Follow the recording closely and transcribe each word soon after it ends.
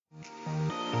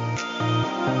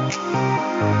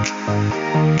Hello,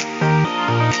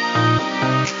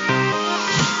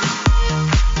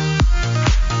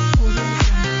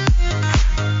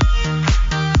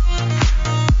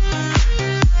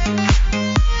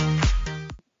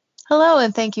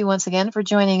 and thank you once again for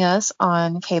joining us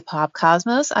on K-Pop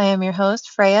Cosmos. I am your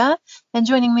host, Freya, and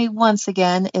joining me once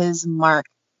again is Mark.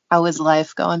 How is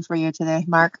life going for you today,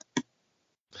 Mark?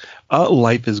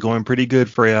 Life is going pretty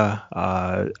good, Freya.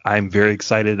 I'm very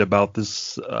excited about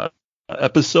this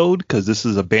episode because this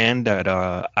is a band that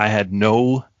I had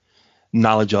no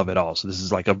knowledge of at all. So this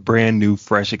is like a brand new,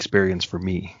 fresh experience for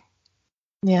me.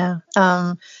 Yeah.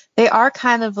 They are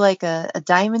kind of like a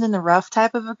diamond in the rough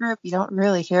type of a group. You don't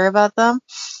really hear about them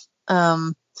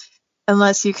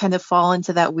unless you kind of fall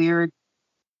into that weird,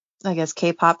 I guess,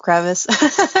 K-pop crevice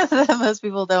that most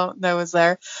people don't know is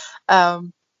there.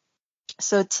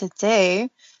 So today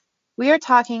we are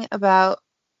talking about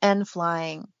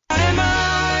N.Flying.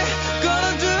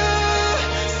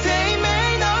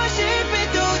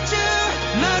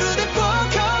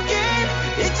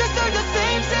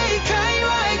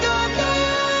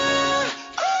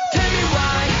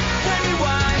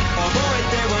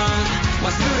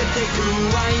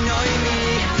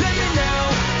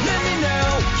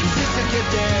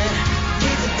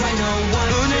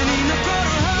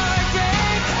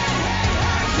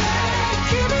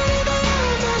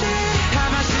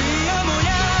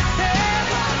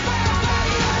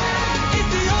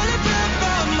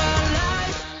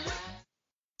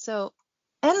 So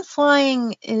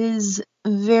N.Flying is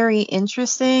very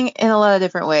interesting in a lot of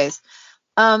different ways.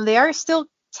 They are still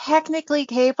technically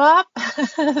K-pop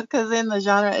because in the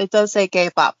genre it does say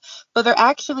K-pop, but they're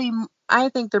actually, I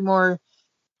think they're more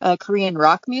Korean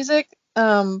rock music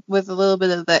with a little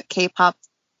bit of that K-pop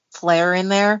flair in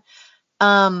there.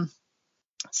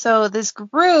 So this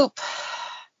group,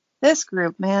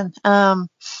 man,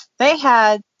 they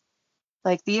had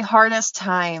like the hardest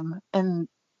time, and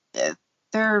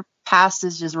their past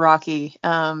is just rocky,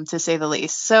 to say the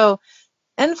least. So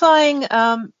N.Flying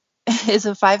is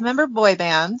a 5-member boy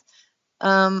band,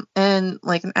 and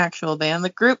like an actual band. The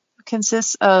group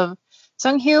consists of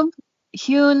Sunghyun,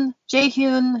 Hyun,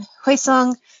 Jaehyun,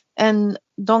 Hwaesung, and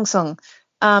Dongsung.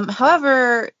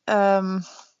 However,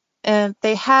 and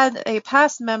they had a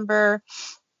past member,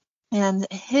 and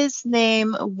his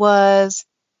name was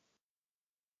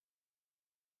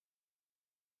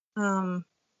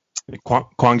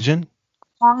Kwangjin?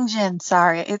 Kwangjin.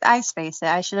 Sorry, I spaced it.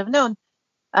 I should have known.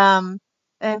 And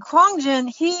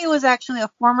Kwangjin, he was actually a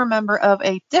former member of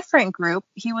a different group.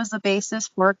 He was the bassist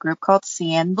for a group called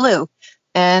CN Blue.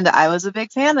 And I was a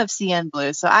big fan of CN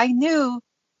Blue, so I knew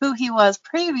who he was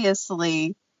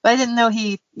previously, but I didn't know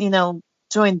he,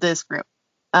 joined this group.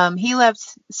 He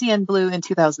left CN Blue in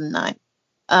 2009.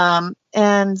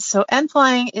 And so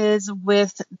N.Flying is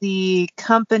with the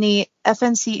company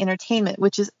FNC Entertainment,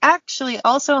 which is actually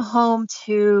also home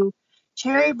to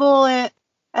Cherry Bullet,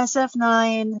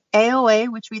 SF9,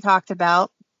 AOA, which we talked about,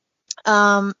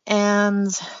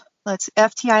 and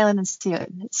FT Island and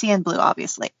CN Blue,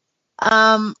 obviously.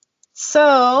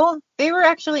 So they were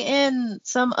actually in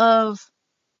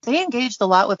they engaged a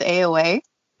lot with AOA,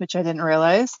 which I didn't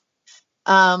realize.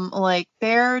 Like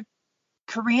their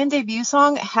Korean debut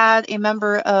song had a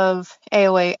member of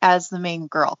AOA as the main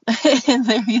girl in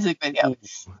their music video.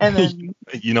 And then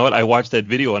you know what? I watched that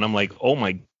video and I'm like, oh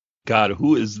my God,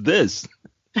 who is this?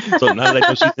 So now that I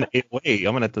know she's in AOA,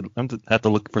 I'm gonna have to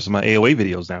look for some AOA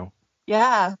videos now.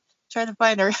 Yeah, trying to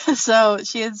find her. So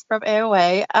she is from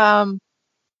AOA.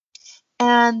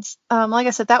 And like I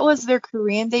said, that was their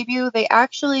Korean debut. They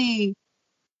actually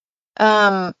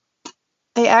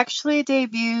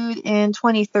debuted in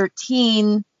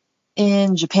 2013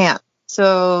 in Japan.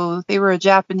 So they were a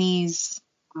Japanese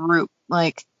group.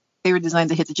 Like they were designed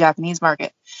to hit the Japanese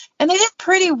market. And they did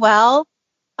pretty well.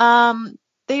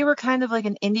 They were kind of like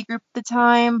an indie group at the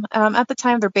time. At the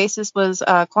time, their bassist was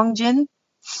Kwangjin.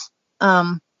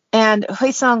 And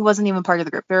Hwaesung wasn't even part of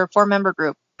the group. They were a 4-member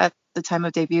group at the time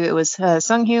of debut. It was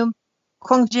Sunghyun,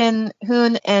 Kwangjin,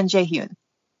 Hoon, and Jaehyun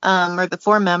are the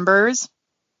 4 members.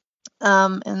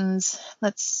 And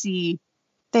let's see.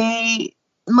 They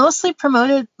mostly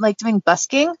promoted like doing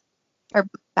busking or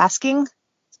basking.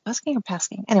 Busking or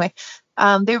basking? Anyway,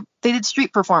 they did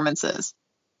street performances.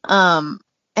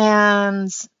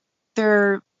 And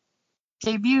their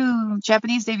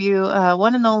Japanese debut,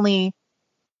 one and only,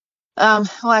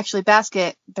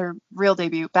 Basket, their real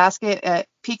debut, Basket,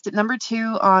 peaked at number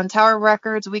 2 on Tower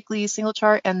Records Weekly Single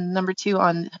Chart and number 2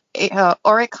 on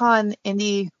Oricon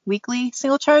Indie Weekly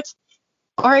Single Charts.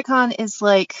 Oricon is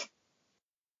like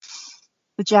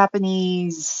the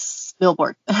Japanese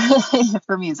Billboard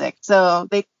for music. So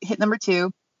they hit number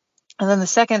 2. And then the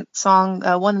second song,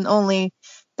 One and Only,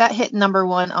 that hit number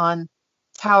 1 on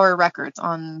Tower Records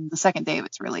on the second day of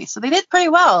its release. So they did pretty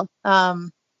well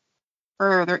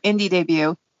for their indie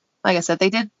debut. Like I said, they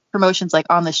did promotions like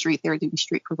on the street. They were doing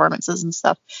street performances and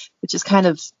stuff, which is kind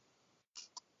of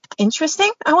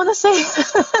interesting, I want to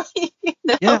say.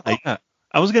 Yeah.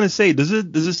 I was gonna say, does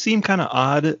it seem kind of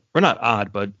odd, or not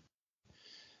odd, but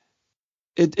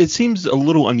it seems a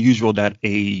little unusual that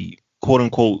a quote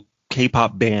unquote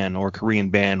K-pop band or Korean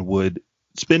band would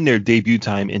spend their debut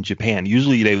time in Japan.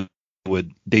 Usually they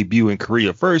would debut in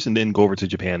Korea first and then go over to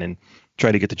Japan and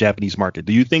try to get the Japanese market.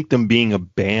 Do you think them being a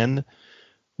band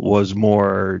was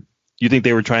more, you think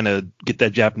they were trying to get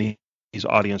that Japanese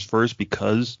audience first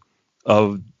because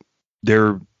of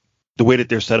the way that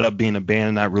they're set up being a band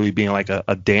and not really being like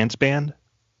a dance band?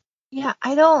 Yeah,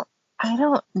 I don't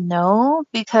know,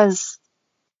 because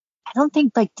I don't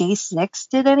think like Day 6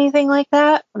 did anything like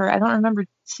that, or I don't remember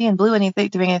seeing Blue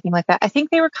doing anything like that. I think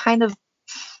they were kind of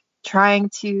trying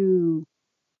to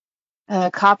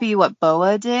copy what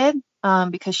Boa did,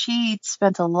 because she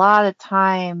spent a lot of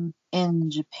time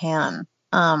in Japan.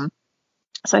 So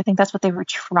I think that's what they were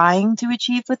trying to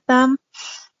achieve with them.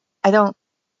 I don't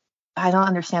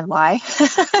understand why.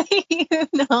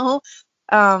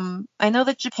 I know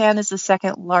that Japan is the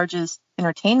second largest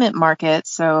entertainment market,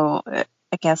 so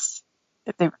I guess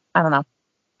I don't know.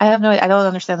 I don't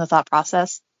understand the thought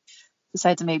process.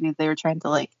 Besides, maybe they were trying to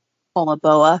like pull a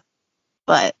Boa,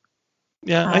 but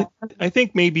yeah, I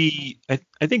think maybe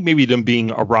them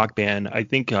being a rock band, I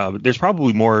think there's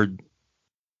probably more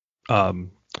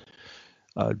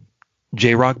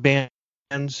J-rock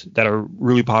bands that are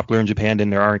really popular in Japan than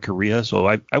there are in Korea. So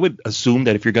I would assume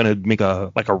that if you're gonna make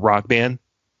a rock band,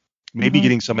 maybe Mhm.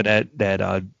 getting some of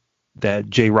that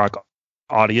J-rock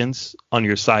audience on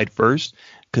your side first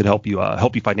could help you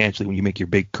financially when you make your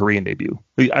big Korean debut.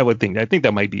 I think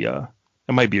that might be a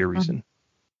reason.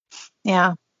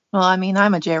 Yeah. Well, I mean,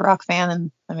 I'm a J-Rock fan,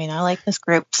 and I mean, I like this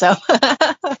group, so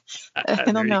I There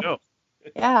don't you know. go.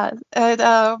 Yeah.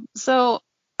 And so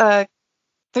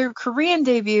their Korean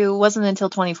debut wasn't until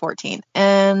 2014,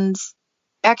 and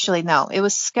actually, no, it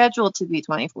was scheduled to be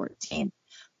 2014.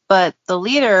 But the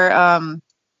leader,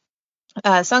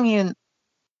 Sunghyun,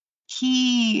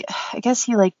 I guess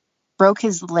he like broke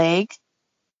his leg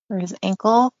or his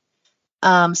ankle,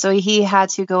 so he had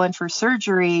to go in for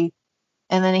surgery,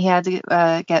 and then he had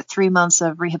to get 3 months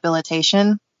of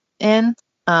rehabilitation in,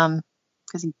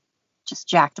 because he just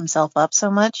jacked himself up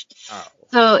so much. Oh.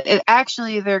 So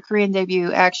their Korean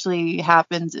debut actually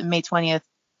happened May 20th,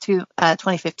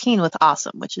 2015 with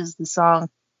Awesome, which is the song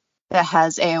that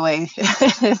has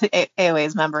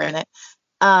AOA's member in it.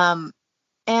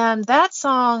 And that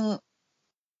song,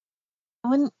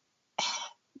 when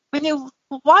you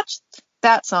watch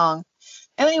that song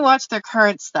and then you watch their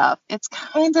current stuff, it's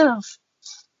kind of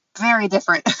very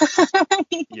different.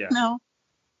 Yeah.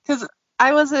 Because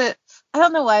I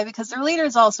don't know why, because their leader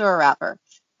is also a rapper.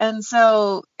 And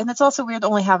it's also weird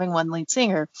only having one lead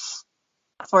singer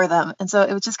for them. And so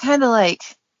it was just kind of like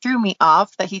threw me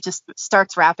off that he just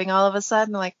starts rapping all of a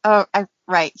sudden. Like, oh,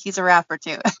 right, he's a rapper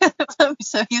too. I'm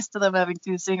so used to them having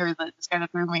 2 singers that it just kind of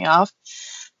threw me off.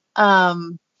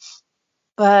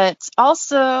 But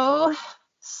also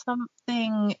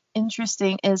something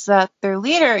interesting is that their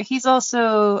leader, he's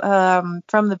also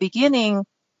from the beginning,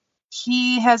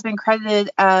 he has been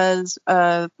credited as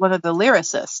one of the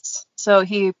lyricists. So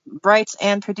he writes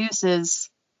and produces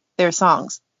their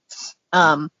songs.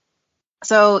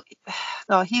 So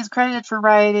he's credited for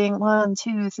writing 1,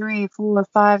 2, 3, 4,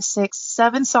 5, 6,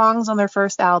 7 songs on their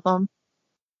first album,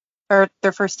 or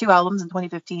their first 2 albums in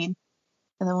 2015.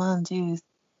 And then 1, 2,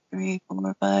 3,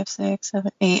 4, 5, 6,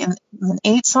 7, 8, and then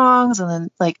 8 songs. And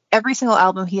then like every single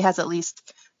album, he has at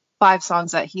least 5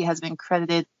 songs that he has been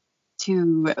credited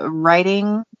to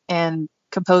writing and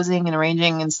composing and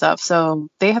arranging and stuff. So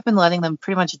they have been letting them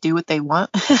pretty much do what they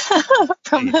want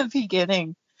from the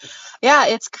beginning. Yeah,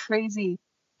 it's crazy.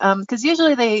 Because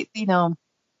usually they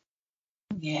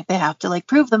have to like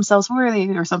prove themselves worthy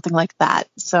or something like that.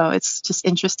 So it's just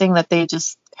interesting that they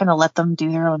just kind of let them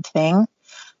do their own thing.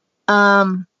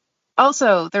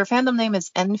 Also, their fandom name is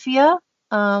Enfia,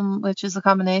 which is a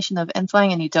combination of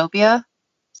Enflying and Utopia.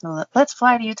 So let's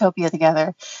fly to Utopia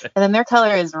together. And then their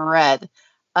color is red.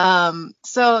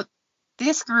 So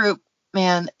this group,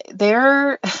 man,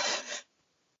 they're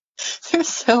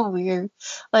so weird.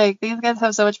 Like, these guys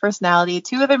have so much personality.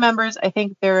 2 of their members, I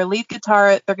think their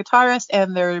guitarist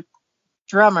and their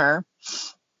drummer,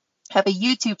 have a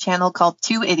YouTube channel called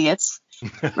 2 Idiots.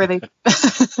 where they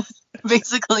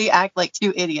basically act like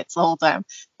two idiots the whole time.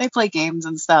 They play games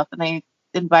and stuff, and they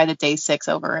invited Day 6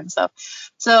 over and stuff.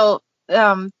 So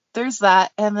there's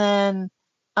that, and then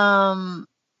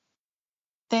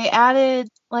they added,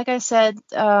 like I said,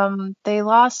 they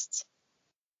lost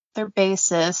their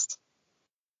bassist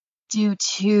due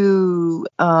to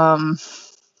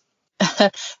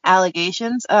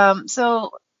allegations.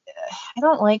 So I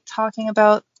don't like talking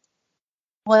about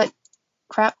what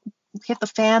crap hit the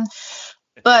fan,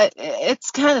 but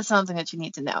it's kind of something that you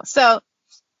need to know. So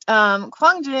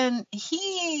Kwang Jin,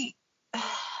 he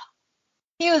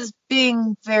was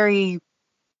being a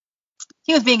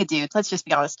dude. Let's just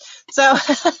be honest. So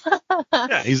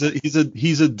yeah,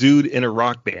 he's a dude in a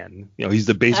rock band. He's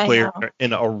the bass player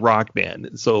in a rock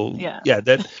band. So yeah,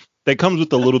 that comes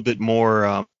with a little bit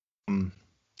more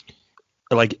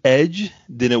like edge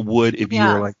than it would if you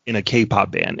were like in a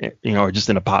K-pop band, or just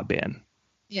in a pop band.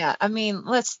 Yeah, I mean,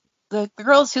 the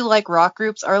girls who like rock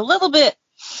groups are a little bit,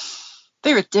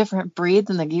 they're a different breed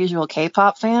than the usual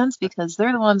K-pop fans, because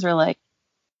they're the ones who are like,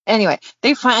 anyway,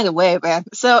 they find a way, man.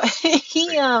 So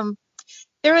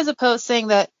there was a post saying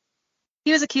that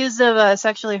he was accused of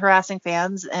sexually harassing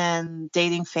fans and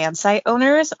dating fan site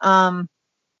owners. So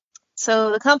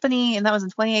the company, and that was in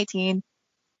 2018,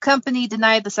 company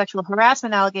denied the sexual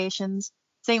harassment allegations,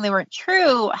 saying they weren't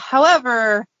true.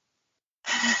 However,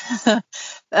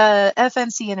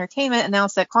 FNC Entertainment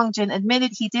announced that Kwang Jin admitted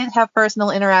he did have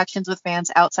personal interactions with fans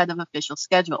outside of official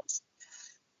schedules,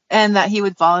 and that he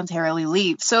would voluntarily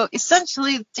leave. So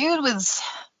essentially, dude was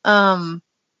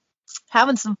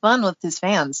having some fun with his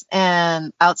fans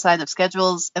and outside of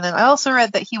schedules. And then I also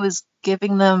read that he was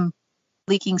giving them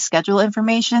leaking schedule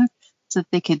information so that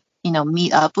they could,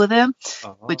 meet up with him,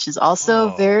 which is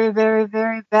also very, very,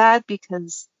 very bad,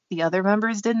 because the other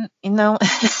members didn't,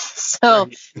 So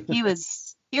he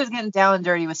was getting down and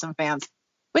dirty with some fans,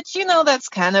 which, that's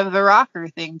kind of the rocker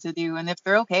thing to do. And if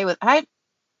they're okay with, like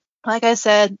I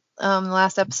said, the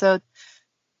last episode,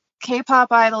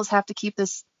 K-pop idols have to keep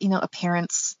this,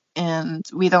 appearance, and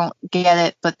we don't get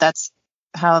it, but that's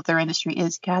how their industry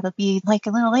is. Gotta be like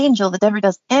a little angel that never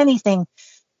does anything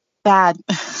bad.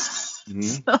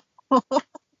 Mm-hmm.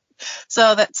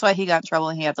 So that's why he got in trouble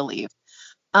and he had to leave.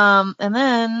 And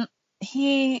then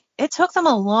it took them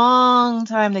a long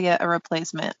time to get a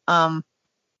replacement.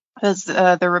 Because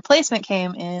the replacement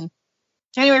came in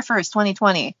January 1st,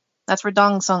 2020. That's where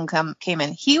Dong Sung came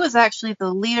in. He was actually the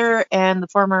leader and the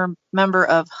former member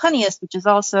of Honeyest, which is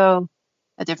also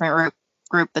a different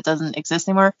group that doesn't exist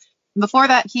anymore. And before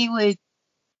that, he would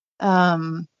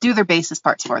do their bassist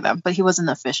parts for them, but he was an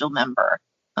official member.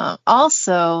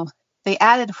 Also, they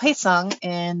added Huesung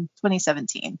in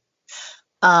 2017.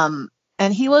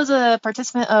 And he was a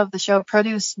participant of the show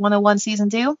Produce 101 Season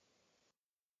 2.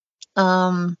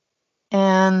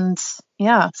 And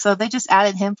yeah, so they just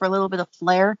added him for a little bit of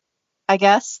flair, I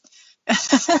guess,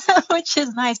 which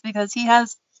is nice because he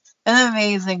has an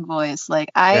amazing voice.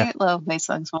 Like, I love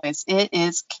Huesung's voice. It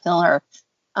is killer.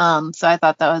 So I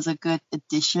thought that was a good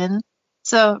addition.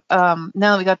 So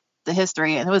now we got the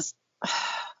history, and it was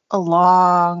a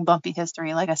long, bumpy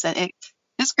history. Like I said,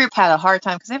 this group had a hard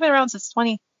time because they've been around since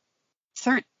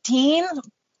 2013,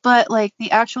 but like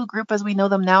the actual group as we know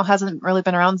them now hasn't really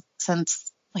been around since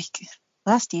like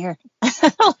last year.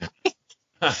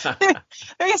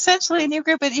 They're essentially a new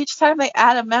group, and each time they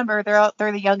add a member,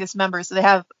 they're the youngest member, so they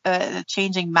have a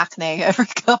changing maknae every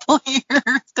couple of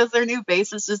years because their new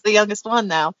bassist is the youngest one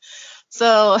now.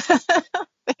 So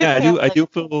yeah,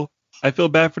 I feel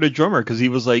bad for the drummer because he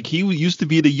used to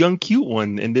be the young cute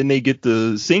one, and then they get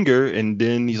the singer, and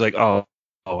then he's like, oh,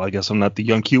 I guess I'm not the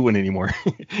young cute one anymore.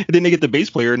 And then they get the bass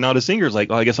player, and now the singer's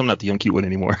like, oh, I guess I'm not the young cute one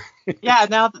anymore. Yeah,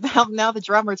 now the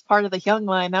drummer's part of the young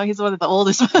line. Now he's one of the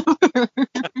oldest members.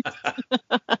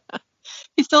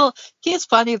 He's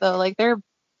funny though. Like, their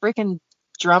freaking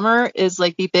drummer is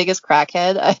like the biggest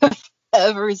crackhead I've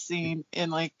ever seen in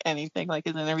like anything, like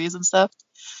in interviews and stuff.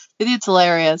 The dude's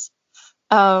hilarious.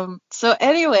 So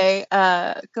anyway,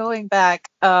 going back,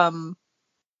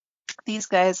 these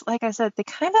guys, like I said, they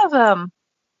kind of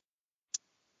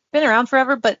been around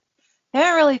forever, but they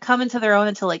haven't really come into their own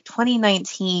until like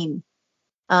 2019.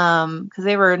 Because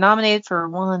they were nominated for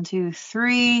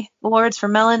 3 awards for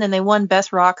Melon, and they won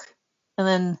Best Rock. And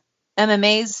then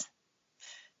MMAs,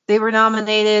 they were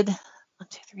nominated 1,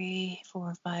 2, 3,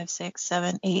 4, 5, 6,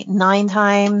 7, 8, 9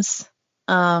 times.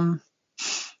 And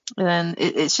then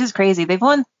it's just crazy. They've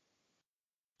won.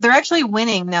 They're actually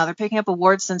winning now. They're picking up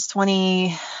awards since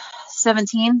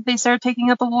 2017. They started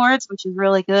picking up awards, which is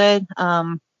really good.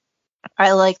 I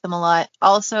like them a lot.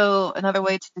 Also, another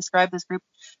way to describe this group,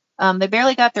 They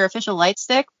barely got their official light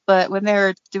stick, but when they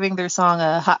were doing their song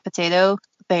Hot Potato,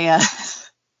 they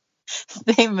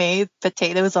they made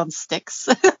potatoes on sticks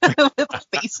with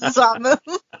faces on them,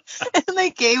 and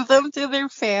they gave them to their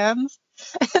fans.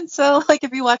 And so, like,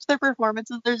 if you watch their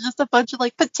performances, there's just a bunch of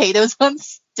like potatoes on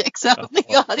sticks out in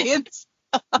the audience.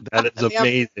 That is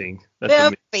amazing. They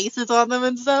have faces on them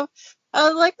and stuff. I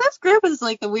was like, this group is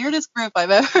like the weirdest group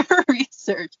I've ever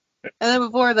researched. And then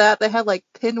before that, they had like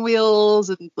pinwheels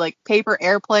and like paper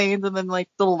airplanes, and then like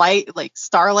the light, like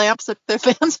star lamps at their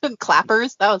fans and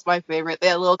clappers. That was my favorite. They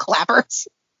had little clappers.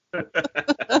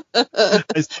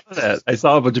 I saw that. I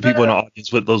saw a bunch of people in the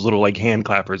audience with those little like hand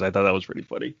clappers. I thought that was pretty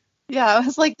funny. Yeah, I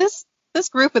was like, this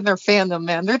group and their fandom,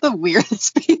 man, they're the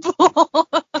weirdest people.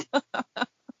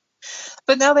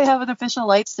 But now they have an official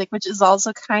light stick, which is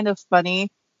also kind of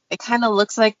funny. It kind of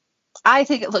looks like, I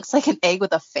think it looks like an egg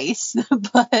with a face,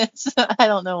 but I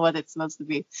don't know what it's supposed to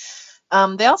be.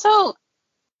 They also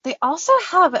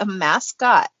have a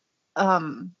mascot,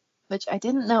 which I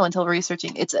didn't know until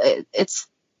researching. It's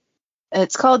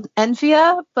called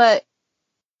Enfia, but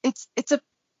it's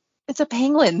a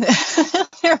penguin.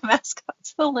 Their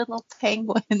mascot's a little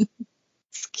penguin.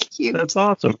 It's cute. That's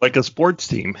awesome. Like a sports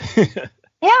team.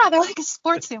 Yeah, they're like a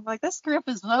sports team. Like, this group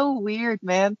is so weird,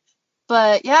 man.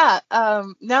 But yeah,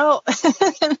 no,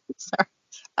 sorry.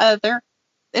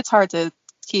 It's hard to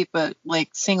keep a like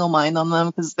single mind on them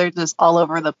because they're just all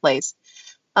over the place.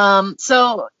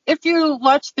 So if you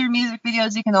watch their music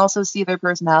videos, you can also see their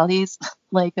personalities.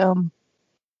 Like,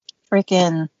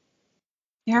 freaking,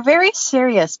 they're very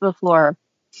serious before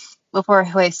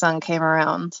Huesung came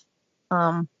around.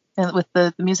 And with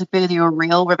the music video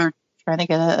Real, where they're trying to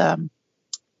get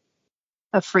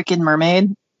a freaking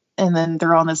mermaid, and then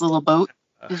they're on this little boat.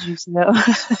 Did you see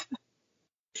that?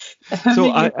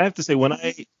 So I have to say, when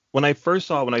I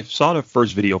saw the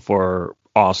first video for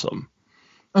Awesome,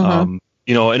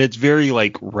 you know, and it's very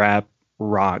like rap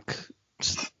rock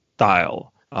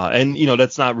style, and you know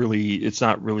it's not really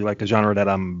like a genre that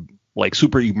I'm like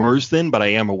super immersed in, but I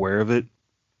am aware of it.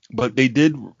 But they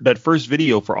did that first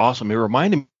video for Awesome. It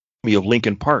reminded me of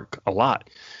Linkin Park a lot,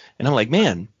 and I'm like,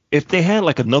 man, if they had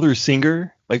like another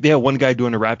singer, like they had one guy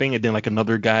doing the rapping and then like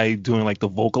another guy doing like the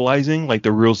vocalizing, like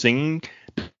the real singing,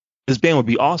 this band would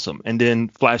be awesome. And then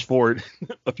flash forward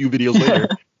a few videos later,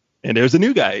 and there's a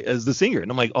new guy as the singer, and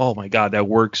I'm like, oh my god, that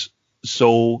works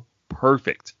so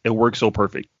perfect. It works so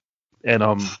perfect. And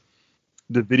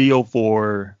the video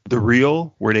for The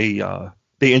Real, where they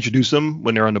introduce them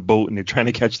when they're on the boat and they're trying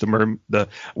to catch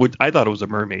which I thought it was a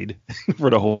mermaid for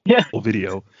the whole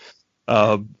video.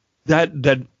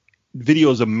 That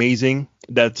video is amazing.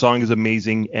 That song is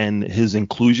amazing, and his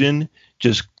inclusion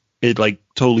it like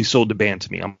totally sold the band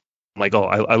to me. I'm like, oh,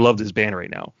 I love this band right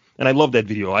now, and I love that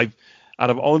video. Out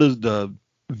of all the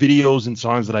videos and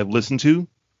songs that I've listened to,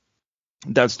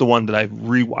 that's the one that I've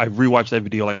rewatched that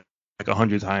video like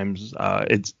 100 times.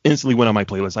 It's instantly went on my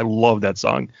playlist. I love that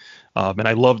song, and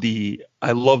I love the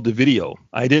video.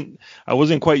 I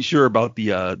wasn't quite sure about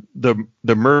the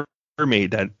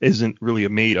mermaid that isn't really a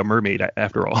mermaid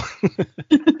after all.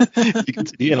 You can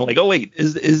see, and I'm like, oh wait,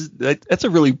 that's a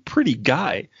really pretty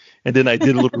guy. And then I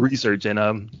did a little research,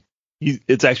 and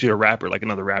it's actually a rapper, like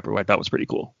another rapper who I thought was pretty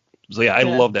cool. So yeah, I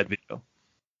love that video.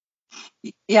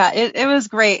 Yeah, it was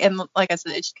great, and like I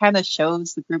said, it kind of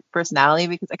shows the group personality,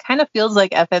 because it kind of feels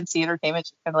like FNC Entertainment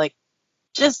just kind of like,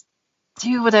 just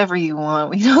do whatever you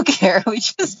want, we don't care, we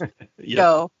just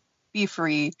go, be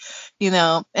free, you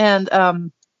know. And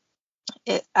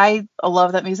I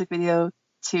love that music video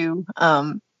too.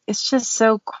 It's just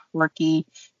so quirky,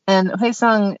 and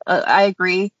Haesung, I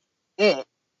agree, it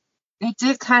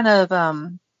did kind of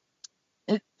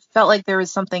it felt like there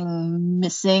was something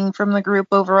missing from the group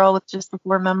overall with just the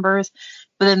 4 members,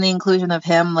 but then the inclusion of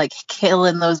him like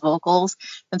killing those vocals,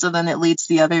 and so then it leads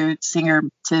the other singer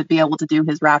to be able to do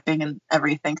his rapping and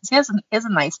everything, because he has a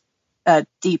nice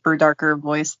deeper, darker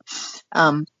voice.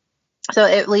 So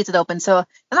it leaves it open. So, and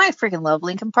I freaking love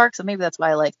Linkin Park, so maybe that's why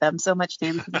I like them so much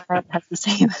too, because it has the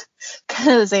same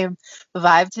kind of the same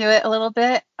vibe to it a little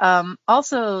bit.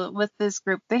 Also with this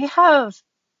group, they have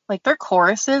like their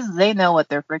choruses, they know what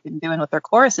they're freaking doing with their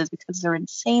choruses, because they're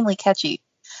insanely catchy.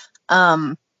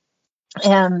 And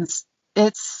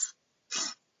it's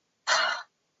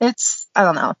I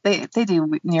don't know, they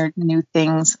do new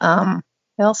things.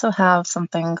 They also have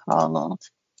something called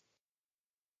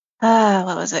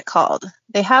what was it called?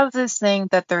 They have this thing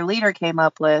that their leader came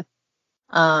up with.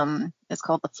 It's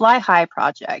called the Fly High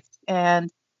Project,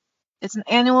 and it's an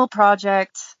annual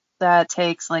project that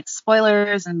takes like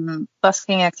spoilers and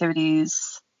busking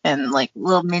activities and like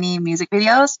little mini music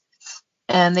videos,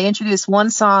 and they introduce one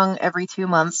song every 2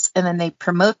 months, and then they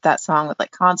promote that song with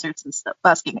like concerts and stuff,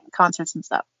 busking and concerts and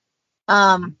stuff,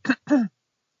 um,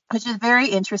 which is very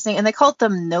interesting. And they called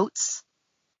them notes,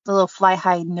 the little fly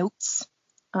high notes.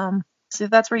 So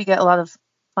that's where you get a lot of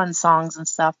fun songs and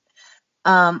stuff.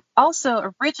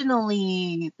 Also,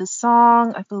 originally the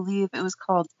song, I believe it was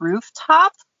called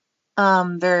Rooftop.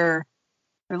 Their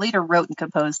leader wrote and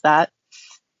composed that,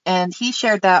 and he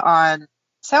shared that on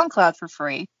SoundCloud for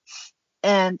free.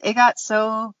 And it got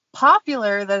so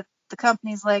popular that the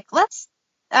company's like, let's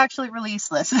actually release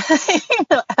this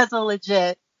as a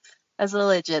legit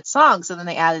song. So then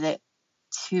they added it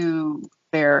to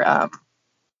their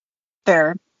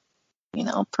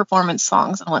performance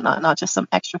songs and whatnot, not just some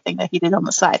extra thing that he did on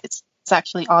the side. It's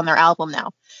actually on their album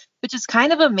now, which is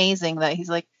kind of amazing that he's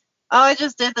like, oh, I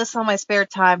just did this on my spare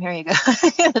time. Here you go.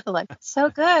 They're like, so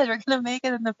good. We're going to make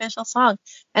it an official song.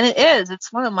 And it is.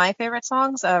 It's one of my favorite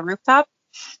songs, Rooftop.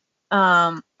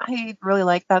 I really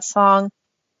like that song.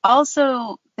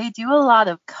 Also, they do a lot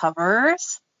of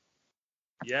covers.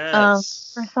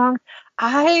 Yes. For songs.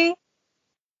 Like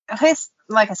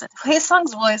I said,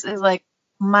 Haesung's voice is like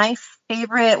one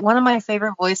of my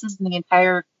favorite voices in the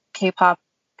entire K-pop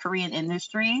Korean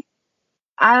industry.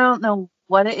 I don't know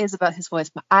what it is about his voice,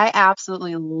 but I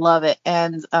absolutely love it.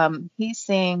 And he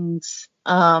sings,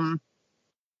 what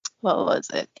was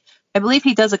it? I believe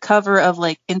he does a cover of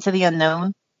like Into the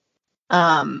Unknown,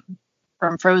 from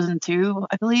Frozen 2,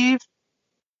 I believe.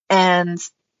 And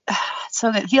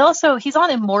so that he's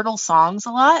on Immortal Songs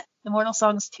a lot, Immortal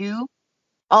Songs 2,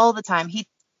 all the time. He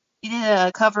did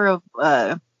a cover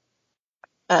of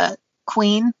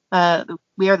Queen,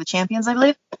 We Are the Champions, I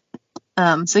believe.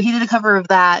 So he did a cover of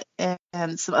that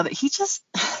and some other. He just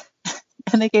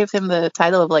and they gave him the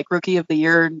title of like Rookie of the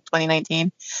Year in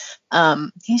 2019.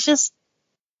 He's just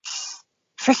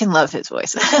freaking love his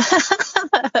voice.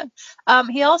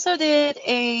 He also did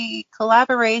a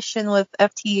collaboration with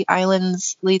FT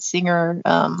Island's lead singer,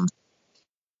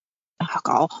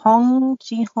 Hong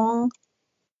Ji-hong.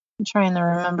 I'm trying to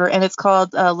remember, and it's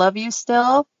called "Love You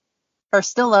Still" or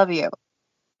 "Still Love You."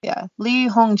 Yeah, Lee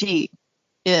Hong-ji.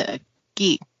 Yeah,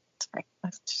 Gi. Sorry,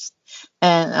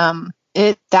 and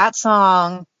that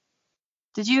song.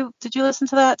 Did you listen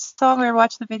to that song or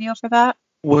watch the video for that?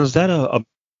 Was that a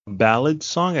ballad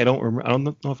song? I don't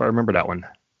know if I remember that one.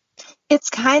 It's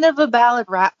kind of a ballad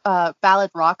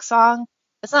rock song.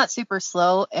 It's not super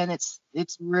slow, and it's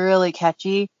really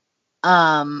catchy.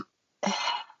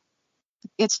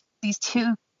 It's these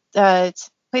two,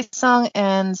 it's Song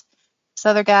and this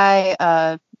other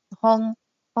guy,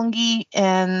 Hongi,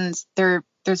 and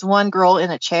there's one girl in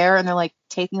a chair, and they're like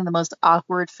taking the most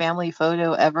awkward family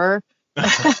photo ever.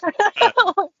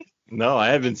 No, I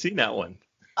haven't seen that one.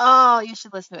 Oh, you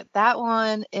should listen to it. That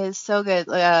one is so good.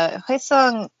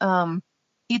 Haesung,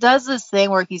 he does this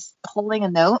thing where he's holding a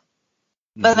note,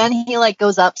 but then he like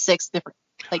goes up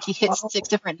he hits 6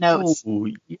 different notes.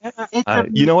 Yeah.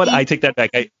 You know what? I take that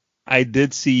back. I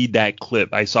did see that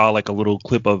clip. I saw like a little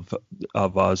clip of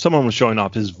someone was showing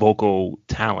off his vocal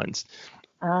talents.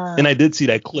 And I did see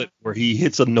that clip where he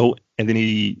hits a note and then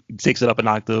he takes it up an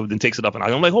octave, then takes it up an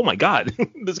octave. I'm like, oh my God,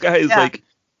 this guy is like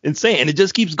insane. And it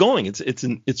just keeps going.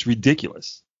 It's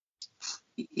ridiculous.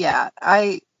 Yeah.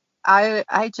 I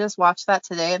just watched that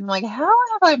today and I'm like, how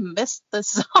have I missed this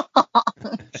song?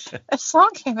 That song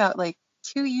came out like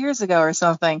 2 years ago or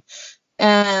something.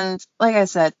 And like I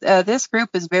said, this group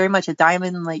is very much a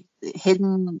diamond, like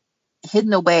hidden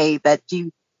away that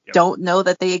you don't know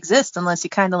that they exist unless you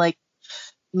kind of like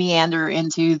meander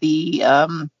into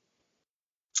the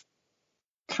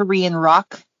Korean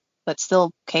rock, but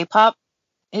still K-pop.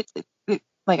 It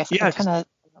like I said, kind of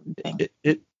thing.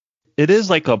 It is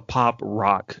like a pop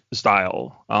rock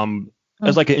style.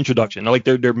 As like an introduction, like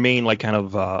their main like kind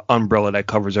of umbrella that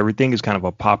covers everything is kind of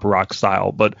a pop rock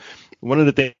style. But one of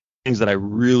the things that I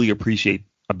really appreciate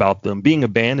about them being a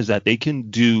band is that they can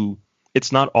do.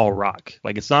 It's not all rock.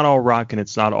 Like it's not all rock and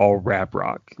it's not all rap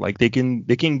rock. Like they can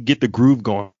get the groove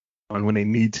going on when they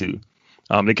need to.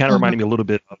 They kind of reminded me a little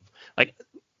bit of like,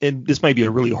 and this might be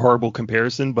a really horrible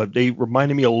comparison, but they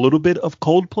reminded me a little bit of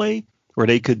Coldplay, where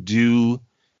they could do.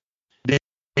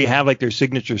 They have like their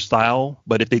signature style,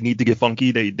 but if they need to get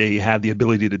funky, they have the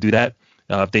ability to do that.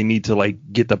 If they need to like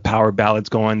get the power ballads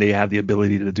going, they have the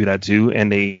ability to do that too.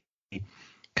 And they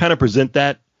kind of present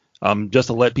that just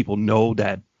to let people know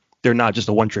that they're not just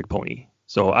a one-trick pony.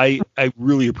 So I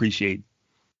really appreciate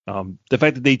the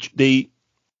fact that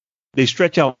they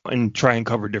stretch out and try and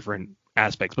cover different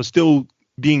aspects, but still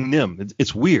being them.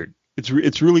 It's weird.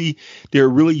 It's really, they're a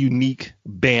really unique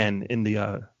band in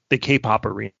the K-pop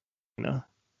arena.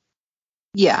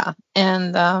 Yeah,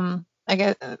 and I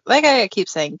get like I keep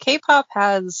saying, K-pop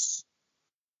has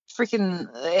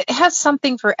it has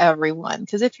something for everyone.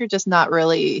 Because if you're just not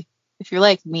really, if you're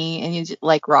like me and you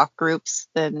like rock groups,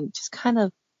 then just kind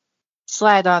of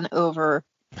slide on over.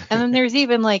 And then there's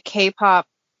even like K-pop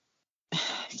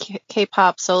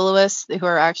soloists who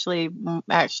are actually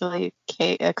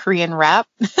Korean rap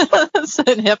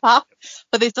and hip hop,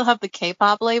 but they still have the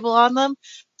K-pop label on them,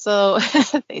 so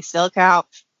they still count.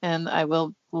 And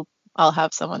I'll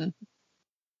have someone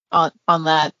on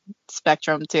that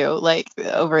spectrum too, like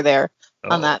over there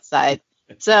on Oh, that side.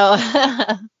 So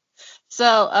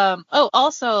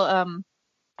also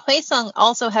Huesung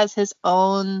also has his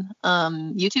own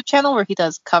YouTube channel where he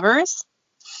does covers.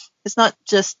 It's not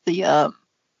just the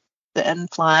N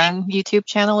Flying YouTube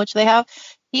channel, which they have.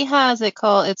 He has it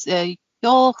called, it's a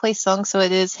Yol Hui Sung, so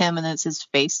it is him and it's his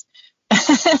face.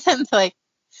 And like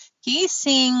he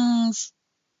sings,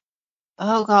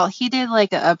 oh god, he did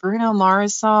like a Bruno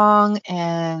Mars song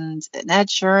and an Ed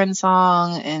Sheeran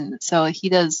song, and so he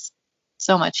does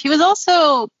so much. He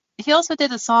also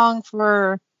did a song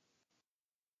for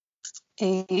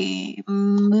a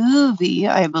movie,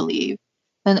 I believe,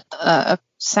 a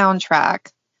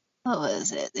soundtrack. What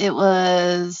was it? It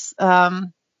was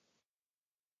a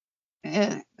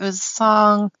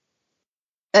song.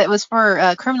 It was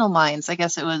for Criminal Minds. I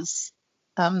guess it was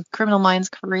Criminal Minds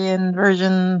Korean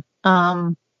version.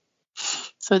 So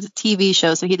it's a TV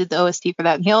show. So he did the OST for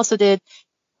that, and he also did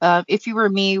If You Were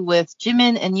Me with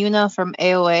Jimin and Yuna from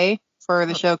AOA for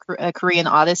the show Korean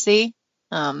Odyssey.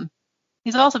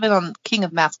 He's also been on King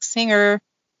of Masked Singer,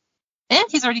 and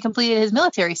he's already completed his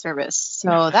military service.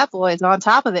 So that boy is on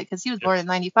top of it because he was born in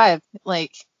 '95.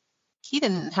 Like he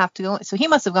didn't have to go, so he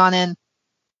must have gone in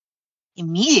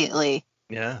immediately.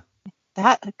 yeah.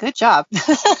 Good job.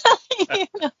 You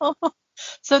know?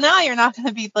 So now you're not going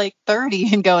to be like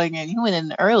 30 and going in. You went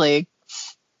in early.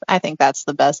 I think that's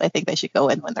the best. I think they should go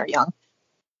in when they're young.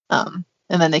 And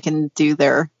then they can do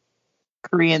their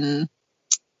Korean,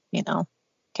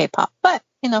 K-pop. But,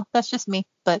 that's just me.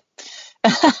 But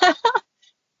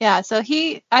yeah, so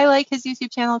I like his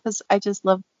YouTube channel because I just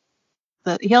love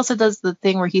he also does the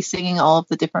thing where he's singing all of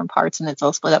the different parts and it's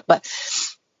all split up. But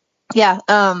yeah,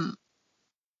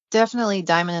 definitely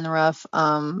Diamond in the Rough.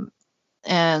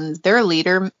 And their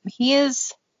leader, he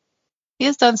has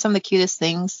done some of the cutest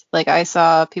things. Like I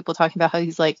saw people talking about how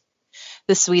he's like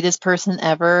the sweetest person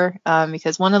ever.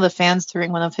 Because one of the fans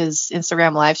during one of his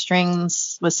Instagram live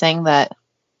streams was saying that it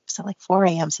was at like 4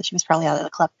 a.m. So she was probably out of the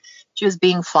club. She was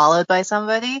being followed by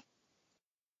somebody.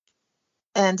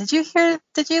 And did you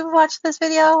watch this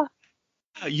video?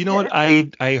 You know what?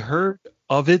 I heard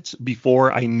of it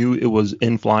before I knew it was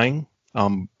in flying.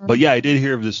 But yeah, I did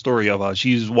hear of the story of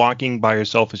she's walking by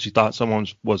herself and she thought someone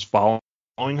was following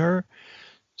her.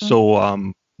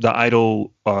 So the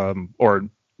idol or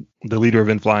the leader of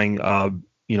In Flying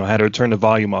had her turn the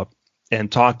volume up and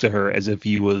talk to her as if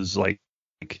he was like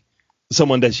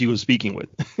someone that she was speaking with.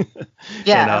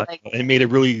 Yeah, and it made it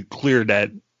really clear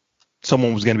that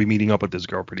someone was going to be meeting up with this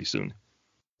girl pretty soon.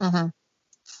 Mm-hmm.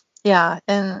 Yeah,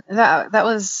 and that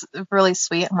was really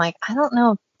sweet. I'm like, I don't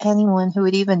know anyone who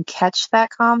would even catch that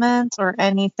comment or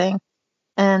anything.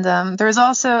 And there's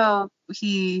also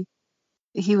he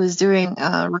was doing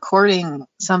recording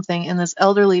something, and this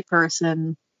elderly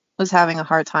person was having a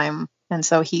hard time, and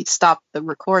so he stopped the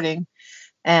recording,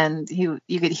 and you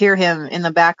could hear him in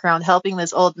the background helping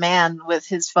this old man with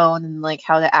his phone and like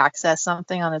how to access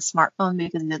something on his smartphone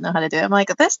because he didn't know how to do it. I'm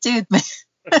like, this dude, man.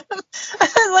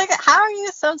 Like, how are you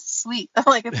so sweet? I'm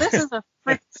like, if this is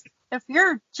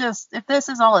if this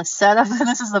is all a setup, then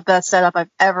this is the best setup I've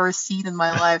ever seen in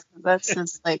my life. That's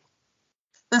just like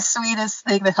the sweetest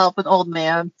thing to help an old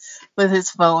man with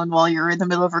his phone while you're in the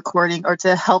middle of recording, or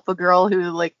to help a girl who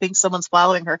like thinks someone's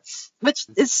following her, which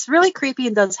is really creepy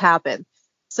and does happen.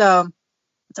 So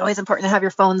it's always important to have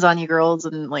your phones on you, girls,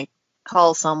 and like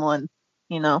call someone,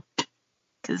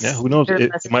 because who knows?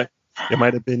 It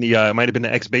might have been the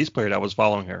ex bass player that was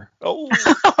following her.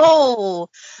 Oh,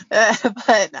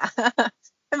 but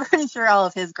I'm pretty sure all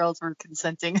of his girls were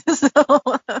consenting. So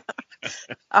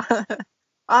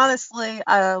honestly,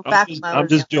 I'm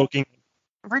just joking.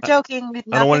 We're joking.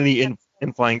 I don't want any in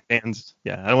flying fans.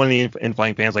 Yeah, I don't want any in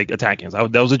flying fans like attacking us.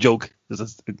 That was a joke. This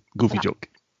is a goofy joke.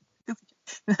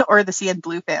 Or the CN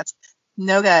Blue fans.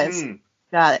 No, guys.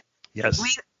 Got it. Yes.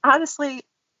 Honestly,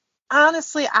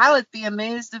 I would be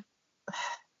amazed if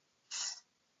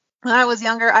when I was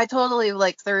younger, I totally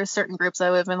there are certain groups I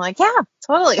would have been like, yeah,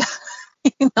 totally.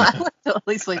 I would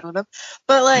totally sleep with them.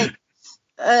 But like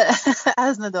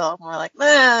as an adult, I'm more like,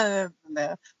 nah.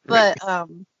 But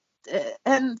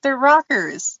and they're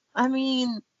rockers. I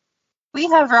mean, we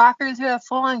have rockers who have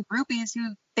full-on groupies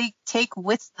who they take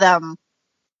with them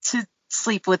to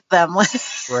sleep with them.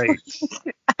 Right.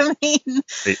 I mean,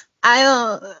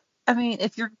 Right. I mean,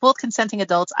 if you're both consenting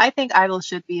adults, I think idols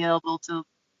should be able to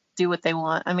do what they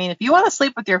want. I mean, if you want to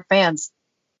sleep with your fans,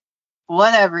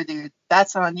 whatever, dude.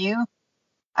 That's on you.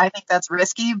 I think that's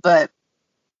risky, but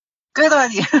good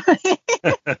on you.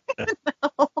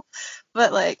 No.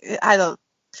 But like, I don't.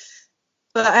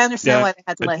 But I understand Yeah. why they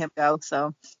had to let him go.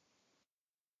 So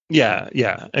Yeah.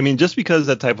 Yeah. I mean, just because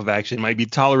that type of action might be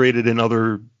tolerated in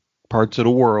other parts of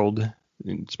the world,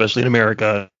 especially in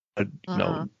America,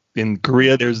 mhm. in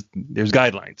Korea, there's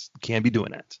guidelines. You can't be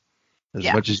doing that as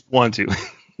Yeah, much as you want to.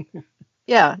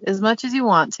 yeah, as much as you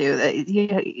want to.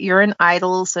 You're an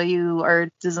idol, so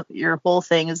your whole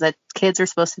thing is that kids are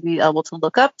supposed to be able to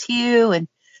look up to you and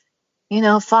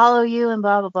follow you and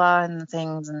blah blah blah and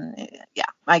things. And yeah,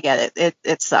 I get it.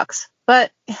 It sucks,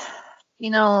 but you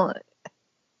know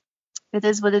it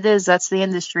is what it is. That's the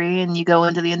industry, and you go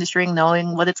into the industry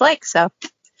knowing what it's like. So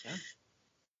Yeah.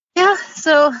 yeah.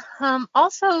 So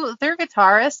also their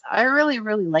guitarist, I really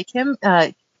really like him.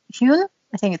 Hyun,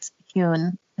 I think it's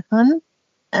Hyun. Hyun.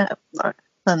 Uh,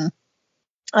 Hyun.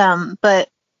 But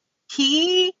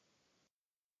he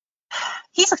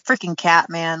he's a freaking cat,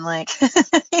 man. Like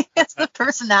he has the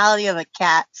personality of a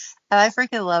cat, and I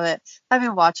freaking love it. I've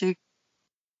been watching.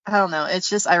 I don't know. It's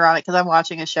just ironic because I'm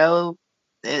watching a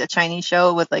Chinese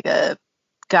show with like a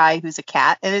guy who's a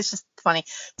cat, and it's just funny.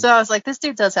 So I was like, this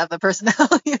dude does have the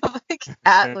personality of a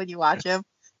cat when you watch him.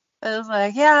 I was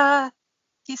like, yeah,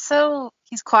 he's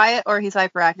quiet, or he's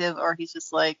hyperactive, or he's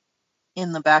just like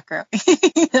in the background.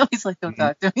 He's like, don't Mhm.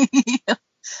 talk to me. I'm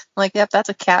like, yep, that's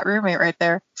a cat roommate right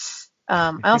there.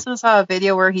 I also saw a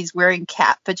video where he's wearing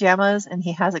cat pajamas and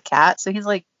he has a cat, so he's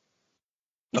like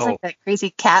Oh, that crazy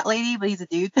cat lady, but he's a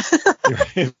dude.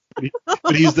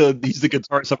 but he's the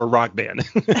guitarist of a rock band.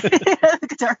 The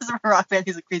guitarist of a rock band.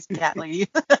 He's a crazy cat lady.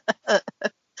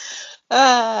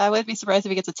 I wouldn't be surprised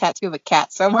if he gets a tattoo of a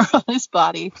cat somewhere on his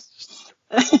body.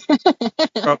 Probably,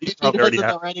 If he probably already doesn't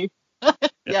has. already. Yeah,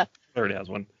 Yeah, already has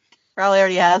one. probably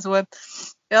already has one.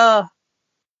 Oh,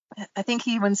 I think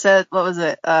he even said, what was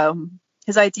it?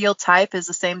 His ideal type is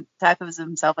the same type as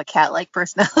himself, a cat-like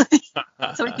personality.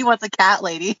 So he wants a cat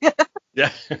lady. Yeah.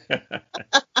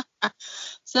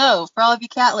 So for all of you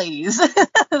cat ladies,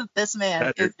 this man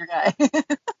is Patrick, your guy.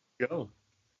 go.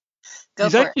 Go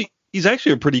for it. He's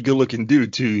actually a pretty good looking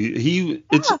dude too.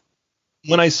 It's Yeah.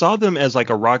 when I saw them as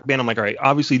like a rock band, I'm like, all right,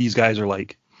 obviously these guys are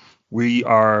like, we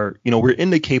are, we're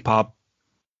in the K-pop,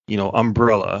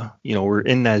 umbrella, we're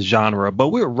in that genre, but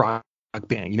we're a rock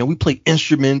band. We play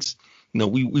instruments,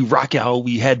 we rock out,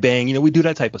 we headbang, we do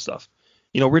that type of stuff.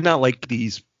 We're not like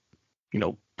these,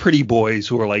 pretty boys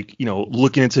who are like,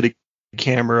 looking into the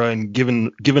camera and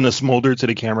giving a smolder to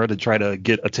the camera to try to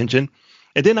get attention.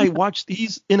 And then I watched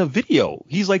he's in a video.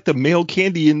 He's like the male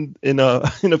Candy in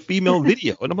a in a female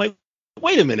video, and I'm like,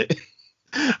 wait a minute,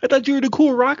 I thought you were the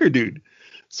cool rocker dude.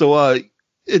 So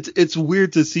it's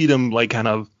weird to see them like kind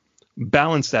of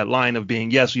balance that line of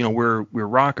being, yes, we're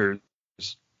rockers,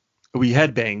 we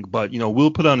headbang, but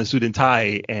we'll put on a suit and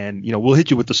tie and we'll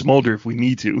hit you with the smolder if we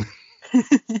need to.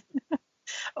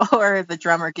 Or the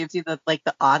drummer gives you the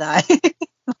odd eye,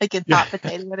 like in Hot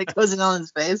Potato when it goes in on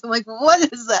his face. I'm like, what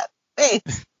is that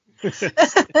face?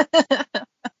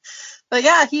 But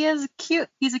yeah, he is cute.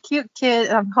 He's a cute kid.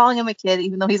 I'm calling him a kid,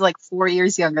 even though he's like 4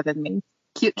 years younger than me.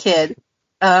 Cute kid.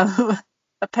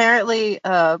 Apparently,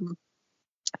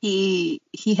 he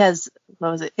has,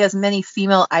 what was it? He has many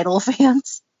female idol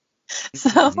fans.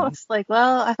 So it's like,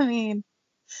 well, I mean,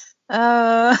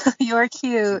 you're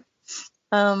cute.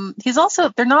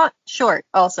 They're not short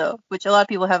also, which a lot of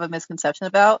people have a misconception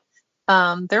about.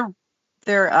 They're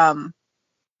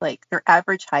like their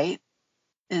average height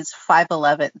is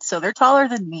 5'11", so they're taller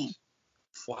than me.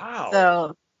 Wow.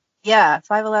 So yeah,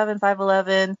 5'11",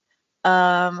 5'11".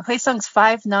 Huesung's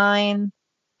 5'9",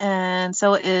 and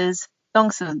so is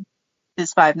Dongsun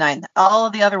is 5'9". All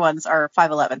of the other ones are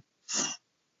 5'11".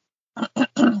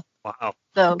 Wow.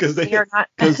 So Because they are not.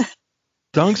 because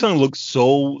Dongsung looks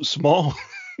so small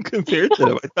compared to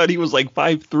him. I thought he was like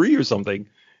 5'3" or something.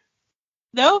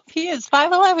 Nope, he is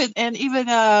 5'11", and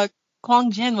even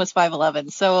Kwang Jin was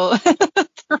 5'11". So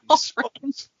they're all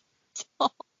freaking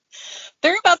tall.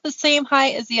 They're about the same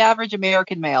height as the average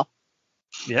American male.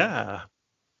 Yeah.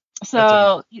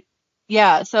 So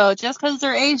yeah, so just because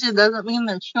they're Asian doesn't mean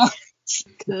they're short,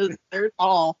 because they're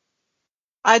tall.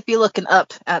 I'd be looking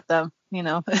up at them,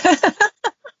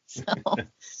 So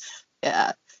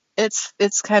yeah,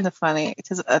 it's kind of funny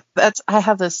because I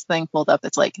have this thing pulled up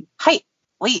that's like height,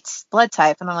 weight, blood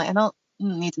type, and I'm like, I don't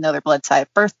need to know their blood type,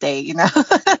 birthday, you know.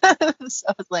 So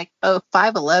it's like, oh,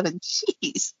 5'11",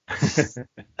 jeez.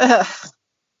 Ugh.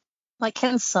 Like,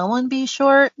 can someone be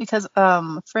short? Because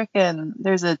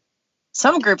freaking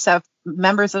some groups have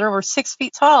members that are over 6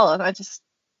 feet tall, and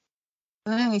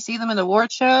then you see them in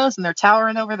award shows and they're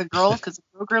towering over the girls because the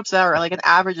girl groups are like an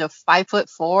average of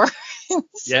 5'4".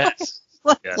 Yes.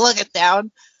 Yes. Looking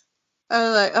down. I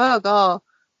was like, oh god.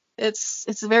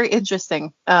 It's very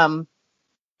interesting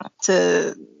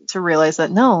to realize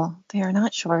that no, they are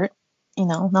not short. You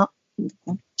know, not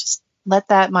just let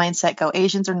that mindset go.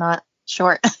 Asians are not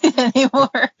short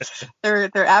anymore.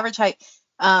 They're average height.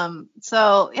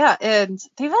 So yeah, and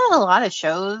they've had a lot of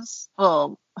shows.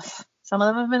 Well, some of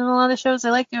them have been in a lot of shows. I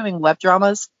like doing web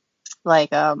dramas, like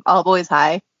All Boys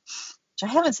High, which I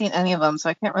haven't seen any of them, so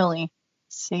I can't really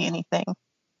say anything.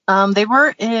 They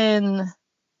were in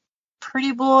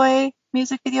Pretty Boy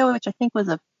music video, which I think was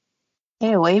a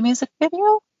AOA music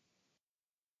video.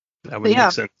 That would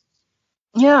make sense.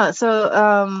 Yeah,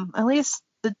 so at least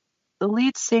the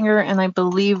lead singer and I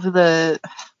believe the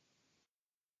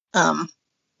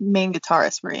main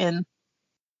guitarist were in.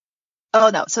 Oh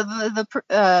no, so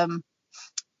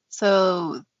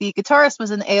so the guitarist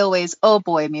was in AOA's Oh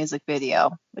Boy music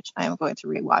video, which I am going to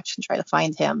rewatch and try to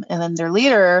find him. And then their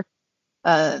leader,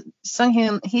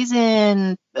 Sunghyun, he's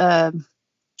in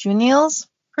Junil's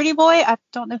Pretty Boy. I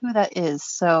don't know who that is,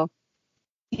 so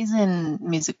he's in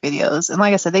music videos. And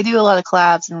like I said, they do a lot of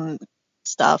collabs and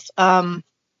stuff.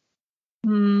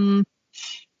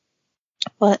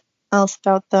 What else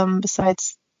about them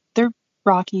besides their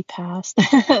rocky past?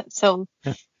 So,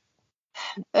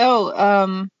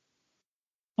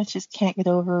 I just can't get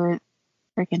over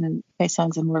freaking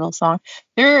Taesung's Immortal Song.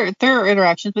 Their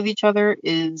interactions with each other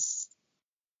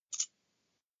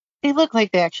they look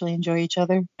like they actually enjoy each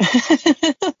other.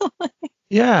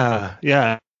 Yeah.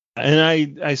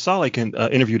 And I saw like an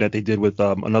interview that they did with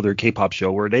another K-pop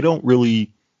show where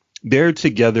they're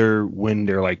together when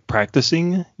they're like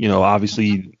practicing. You know,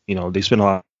 obviously, you know, they spend a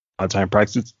lot of time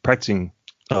practicing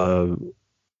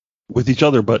with each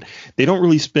other, but they don't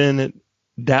really spend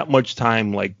that much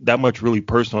time, like that much really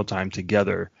personal time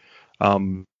together.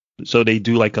 So they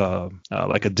do like a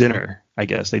dinner, I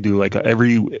guess. They do like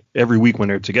every week when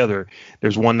they're together.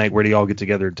 There's one night where they all get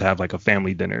together to have like a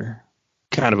family dinner,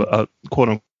 kind of a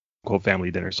quote unquote family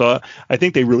dinner. So I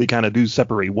think they really kind of do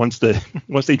separate once they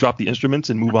drop the instruments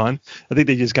and move on. I think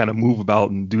they just kind of move about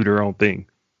and do their own thing.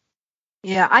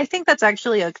 Yeah, I think that's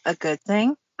actually a good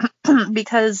thing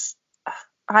because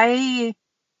I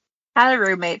had a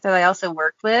roommate that I also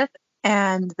worked with,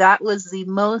 and that was the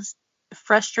most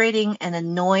frustrating and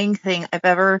annoying thing I've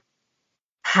ever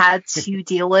had to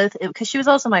deal with, because she was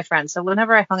also my friend. So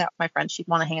whenever I hung out with my friends, she'd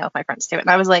want to hang out with my friends too. And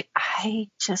I was like, I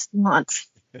just want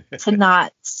to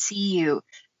not see you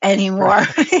anymore.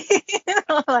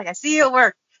 Like, I see you at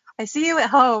work. I see you at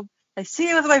home. I see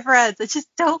you with my friends. I just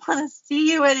don't want to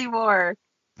see you anymore.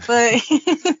 But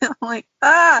I'm like,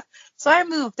 so I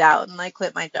moved out and I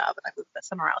quit my job and I moved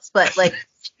somewhere else. But like,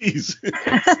 Jeez.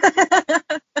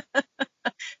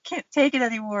 can't take it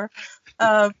anymore.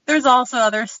 There's also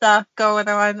other stuff going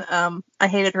on. I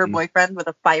hated her boyfriend with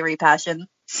a fiery passion.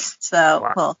 So,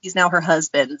 wow. Well, he's now her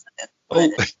husband.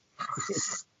 Oh.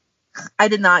 I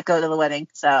did not go to the wedding,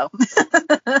 so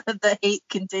the hate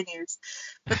continues.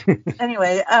 But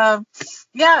anyway,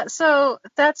 yeah, so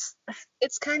it's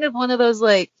kind of one of those,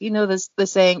 like, you know, the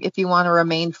saying, if you want to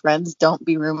remain friends, don't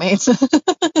be roommates,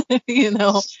 you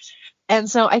know? And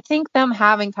so I think them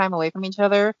having time away from each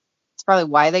other is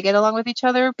probably why they get along with each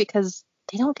other, because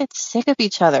they don't get sick of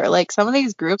each other. Like some of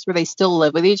these groups where they still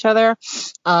live with each other,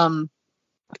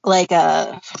 like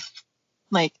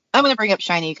I'm going to bring up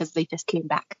SHINee because they just came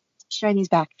back. SHINee's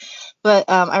back. But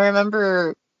I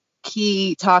remember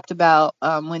he talked about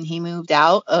when he moved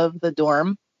out of the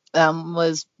dorm,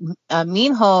 was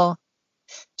Minho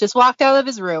just walked out of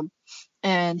his room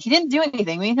and he didn't do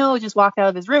anything. Minho just walked out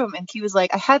of his room and he was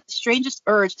like, I had the strangest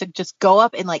urge to just go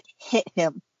up and like hit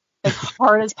him as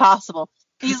hard as possible.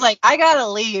 He's like, I gotta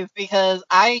leave because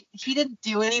he didn't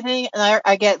do anything and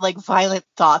I get like violent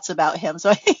thoughts about him,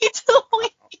 so I need to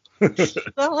leave. So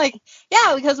I'm like,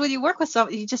 yeah, because when you work with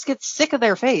somebody, you just get sick of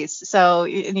their face. So,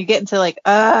 and you get into like,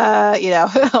 you know,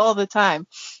 all the time.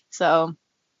 So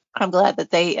I'm glad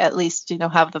that they at least, you know,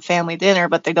 have the family dinner,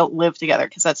 but they don't live together,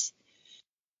 because that's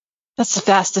the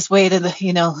fastest way to,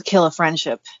 you know, kill a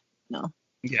friendship. You know?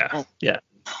 Yeah.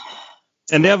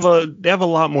 And they have a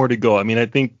lot more to go. I mean, I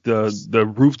think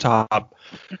the rooftop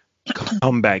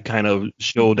comeback kind of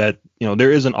showed that,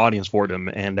 there is an audience for them,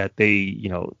 and that they,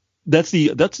 that's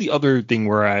the other thing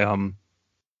where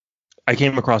I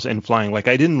came across In Flying. Like,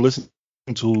 I didn't listen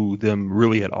to them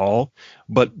really at all,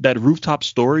 but that Rooftop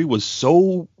Story was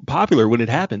so popular when it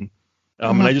happened.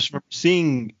 And I just remember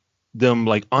seeing them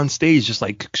like on stage, just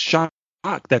like shocked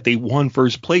that they won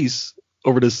first place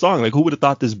over this song. Like, who would have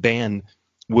thought this band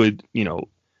would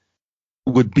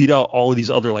beat out all of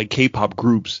these other like K-pop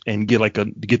groups and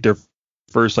get their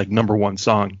first like number one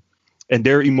song? And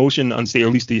their emotion on stage, or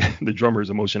at least the drummer's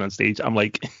emotion on stage, I'm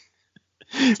like,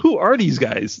 who are these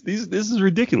guys? This is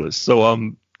ridiculous.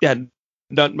 So yeah,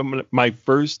 my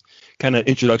first kind of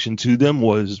introduction to them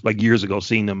was like years ago,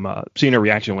 seeing their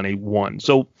reaction when they won.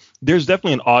 So there's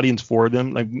definitely an audience for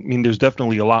them. Like, I mean, there's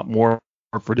definitely a lot more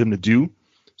for them to do.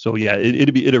 So yeah,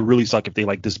 it'd really suck if they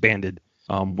like disbanded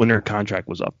when their contract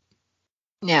was up.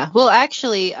 Yeah, well,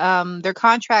 actually, their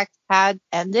contract had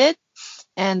ended,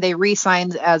 and they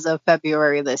re-signed as of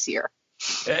February this year.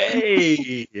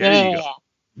 Hey, there you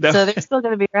go. So they're still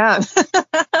going to be around.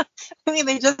 I mean,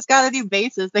 they just got a new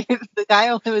bassist. The guy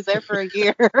only was there for a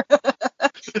year.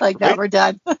 Like, that, we're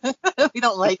done. We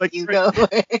don't like you. Go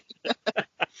away.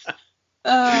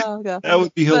 Oh, God. That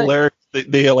would be hilarious.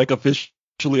 They like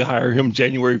officially hire him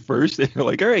January 1st, and they're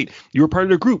like, all right, you were part of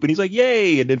the group. And he's like,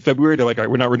 yay. And then February, they're like, all right,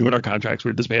 we're not renewing our contracts.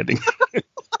 We're disbanding.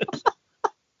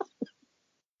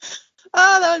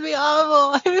 Oh, that would be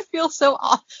awful. I would feel so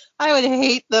awful. I would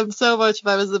hate them so much if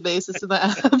I was the bassist and that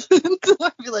happened.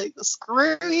 I'd be like,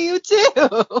 screw you too.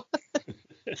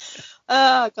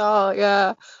 Oh, God,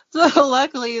 yeah. So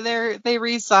luckily they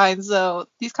re-signed. So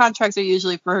these contracts are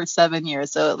usually for 7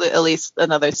 years. So at least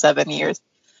another 7 years.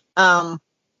 So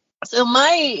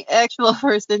my actual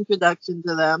first introduction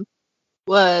to them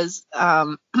was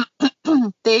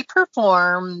they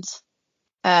performed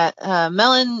at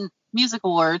Mellon Music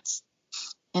Awards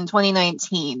in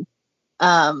 2019.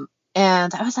 And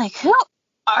I was like,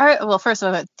 first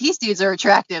of all, these dudes are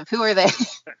attractive. Who are they?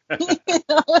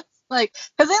 Like,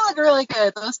 because they look really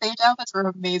good. Those stage outfits were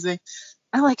amazing.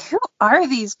 I'm like, who are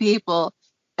these people?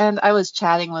 And I was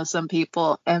chatting with some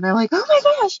people, and they're like, oh my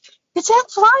gosh, it's In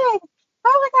Flying.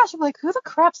 Oh my gosh. I'm like, who the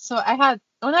crap? So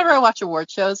whenever I watch award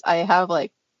shows, I have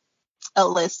like a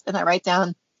list, and I write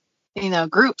down,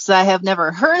 groups that I have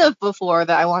never heard of before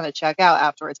that I want to check out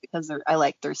afterwards because I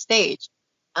like their stage.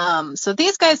 So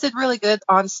these guys did really good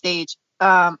on stage.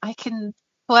 However,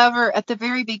 at the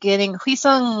very beginning,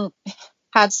 Huisung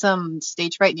had some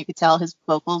stage fright, and you could tell his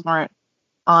vocals weren't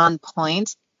on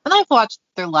point. And I've watched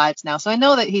their lives now, so I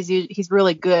know that he's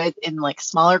really good in like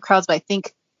smaller crowds, but I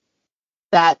think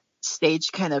that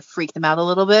stage kind of freaked them out a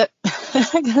little bit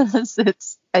because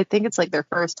I think it's like their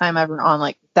first time ever on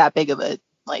like that big of a,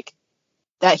 like,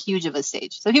 that huge of a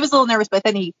stage. So he was a little nervous, but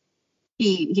then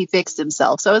he fixed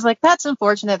himself. So I was like, that's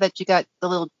unfortunate that you got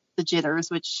the jitters,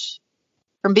 which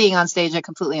from being on stage I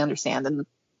completely understand, and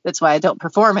that's why I don't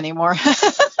perform anymore.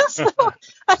 So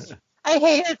I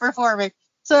hated performing.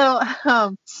 So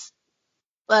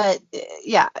but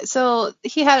yeah, so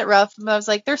he had it rough, but I was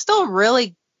like, they're still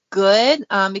really good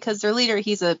because their leader,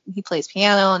 he plays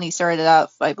piano, and he started out,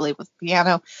 I believe, with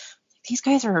piano. These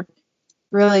guys are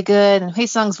really good, and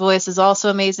Huisung's voice is also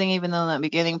amazing, even though in that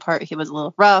beginning part he was a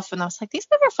little rough, and I was like, these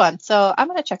guys are fun, so I'm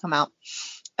gonna check them out.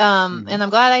 And I'm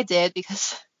glad I did,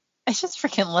 because I just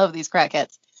freaking love these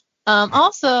crackheads.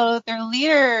 Also their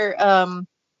leader,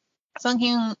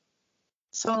 Sunghyun,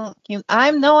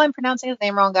 I know I'm pronouncing his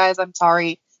name wrong, guys, I'm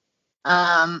sorry.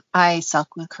 I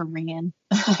suck with Korean.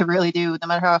 I really do, no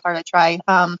matter how hard I try.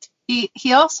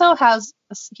 He also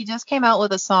he just came out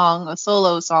with a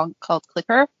solo song called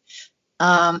Clicker.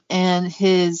 And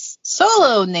his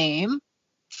solo name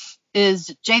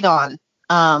is Jaedon.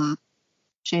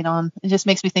 Jaedon. It just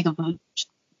makes me think of,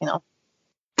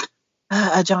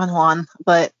 John Juan,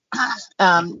 but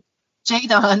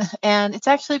Jaedon, and it's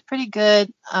actually pretty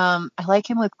good. I like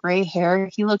him with gray hair.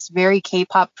 He looks very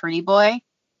K-pop pretty boy.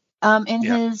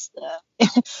 His in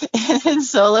his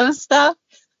solo stuff.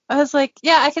 I was like,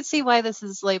 yeah, I can see why this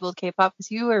is labeled K-pop, because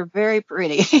you are very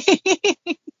pretty.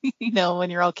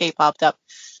 When you're all K-popped up.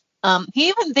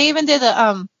 They even did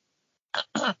a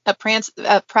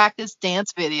practice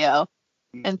dance video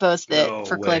and posted it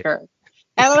for Clicker.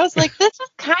 And I was like, this is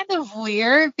kind of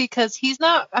weird, because he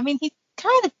kind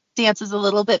of dances a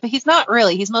little bit, but he's not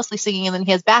really. He's mostly singing, and then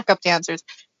he has backup dancers,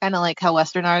 kind of like how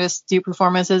Western artists do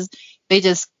performances. They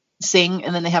just sing,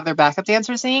 and then they have their backup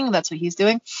dancers singing. That's what he's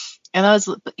doing. And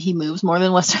he moves more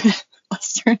than Western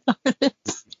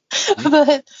artists.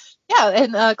 But yeah,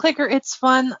 and Clicker, it's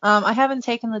fun. I haven't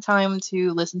taken the time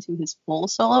to listen to his full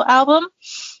solo album.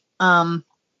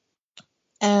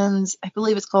 and I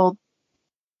believe it's called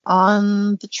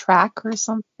On the Track or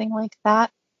something like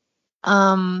that.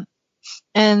 And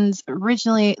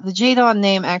originally, the Jadon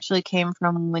name actually came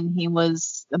from when he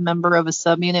was a member of a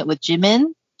subunit with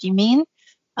Jimin,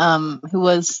 who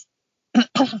was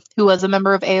who was a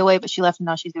member of AOA, but she left and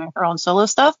now she's doing her own solo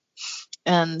stuff.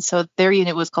 And so their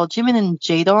unit was called Jimin and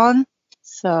Jadon.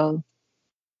 So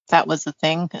that was the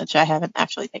thing, which I haven't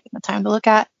actually taken the time to look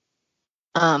at.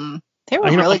 They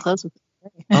were really close with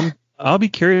I'll be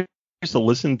curious to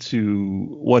listen to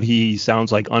what he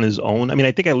sounds like on his own. I mean,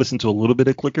 I think I listened to a little bit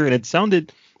of Clicker, and it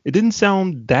didn't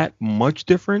sound that much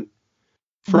different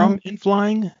from In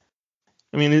Flying.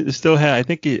 I mean, it still had, I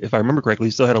think, if I remember correctly,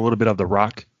 it still had a little bit of the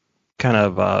rock kind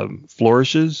of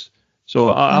flourishes. So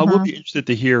I will be interested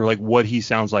to hear like what he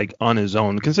sounds like on his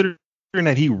own, considering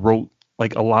that he wrote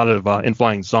like a lot of In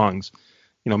Flying songs.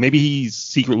 You know, maybe he's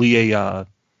secretly a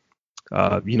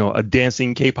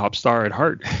dancing K-pop star at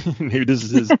heart. Maybe this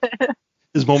is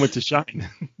his moment to shine.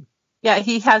 Yeah,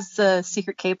 he has the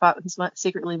secret K-pop. He's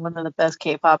secretly one of the best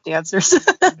K-pop dancers.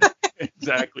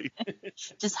 Exactly.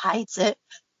 Just hides it.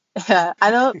 Yeah,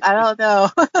 I don't know.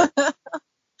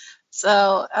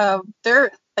 So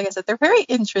they're, like I said, they're very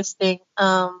interesting.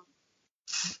 And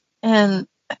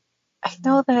I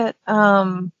know that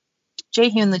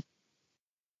Jaehyun, the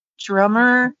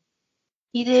drummer,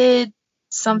 he did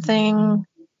something.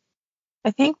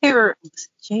 I think they were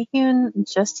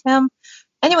Jaehyun, just him.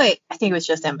 Anyway, I think it was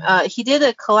just him. He did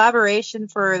a collaboration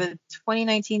for the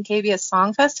 2019 KBS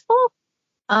Song Festival.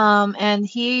 And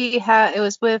it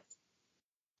was with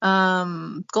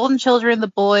Golden Children,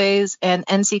 The Boys, and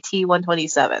NCT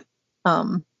 127.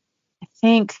 I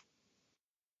think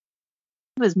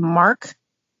it was Mark.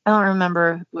 I don't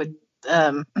remember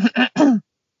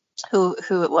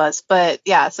who it was, but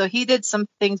yeah. So he did some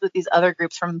things with these other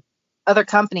groups from other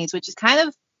companies, which is kind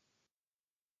of,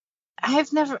 I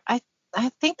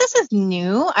think this is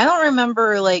new. I don't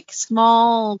remember like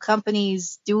small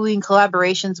companies doing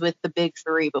collaborations with the big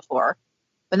three before,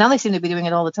 but now they seem to be doing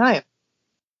it all the time.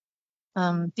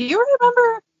 Do you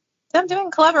remember them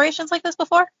doing collaborations like this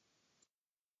before?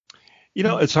 You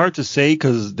know, it's hard to say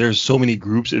because there's so many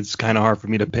groups. It's kind of hard for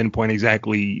me to pinpoint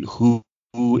exactly who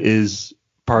is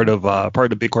part of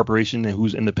the big corporation and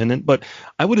who's independent. But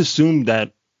I would assume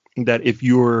that if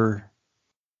you're,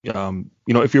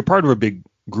 if you're part of a big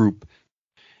group,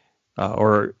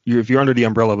 if you're under the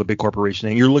umbrella of a big corporation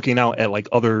and you're looking out at like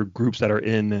other groups that are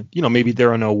in, maybe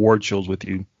they're on award shows with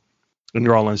you and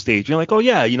you're all on stage. You're like, oh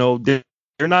yeah,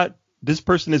 they're not. This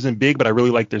person isn't big, but I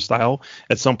really like their style.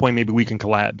 At some point, maybe we can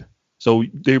collab. So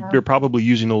they're probably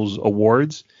using those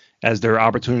awards as their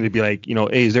opportunity to be like,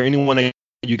 hey, is there anyone that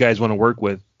you guys want to work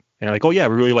with? And like, oh yeah,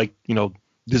 we really like,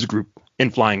 this group In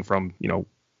Flying from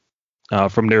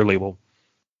their label.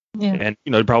 Yeah. And,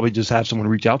 they'd probably just have someone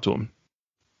reach out to them.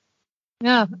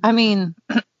 Yeah. I mean,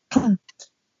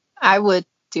 I would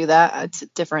do that. It's a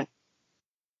different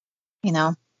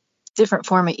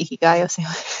form of Ikigayo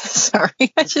sandwich.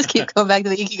 Sorry, I just keep going back to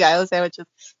the Ikigayo sandwiches.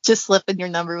 Just slipping your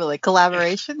number with like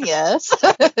collaboration. Yes.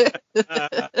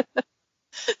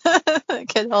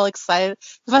 Get all excited.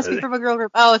 It must be from a girl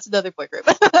group. Oh, it's another boy group.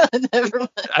 Never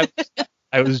mind.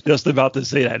 I was just about to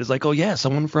say that. It's like, oh yeah,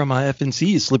 someone from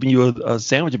FNC is slipping you a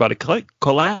sandwich about a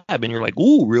collab, and you're like,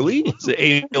 ooh, really? Is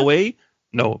it AOA?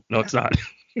 No, it's not.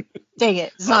 Dang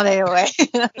it, it's not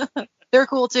AOA. They're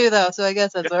cool too, though, so I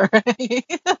guess that's all right.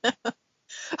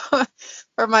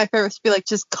 Or my favorite would be like,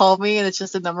 just call me, and it's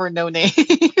just a number and no name.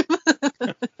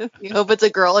 You hope it's a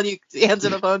girl, and you answer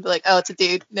the phone, and be like, oh, it's a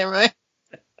dude. Never mind.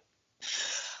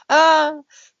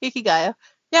 Ikigayo.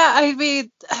 Yeah, I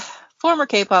mean, former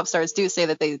K-pop stars do say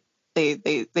that they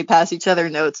pass each other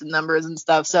notes and numbers and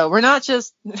stuff. So we're not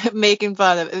just making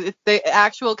fun of it. The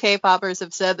actual K-poppers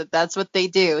have said that that's what they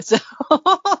do. So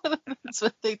that's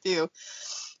what they do.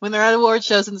 When they're at award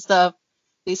shows and stuff,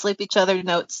 they slip each other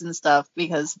notes and stuff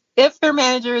because if their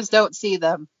managers don't see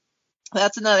them,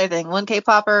 that's another thing. One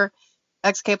K-popper,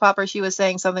 ex-K-popper, she was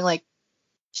saying something like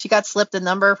she got slipped a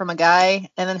number from a guy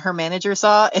and then her manager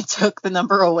saw and took the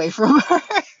number away from her.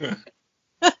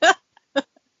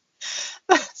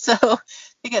 So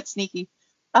they get sneaky.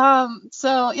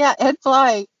 So yeah, Ed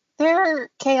Fly, they're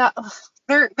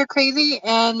crazy,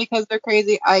 and because they're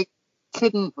crazy, I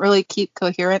couldn't really keep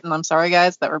coherent, and I'm sorry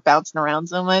guys that we're bouncing around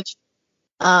so much.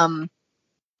 I'm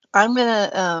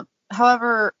gonna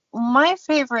however, my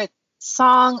favorite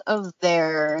song of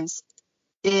theirs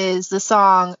is the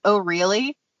song Oh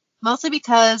Really, mostly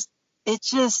because it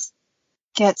just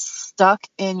gets stuck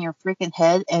in your freaking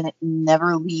head and it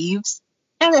never leaves,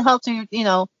 and it helps you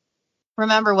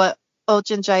remember what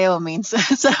Ochin Chayo means.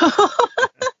 So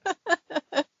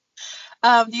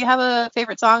Do you have a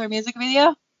favorite song or music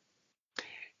video?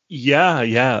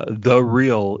 Yeah. The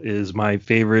Real is my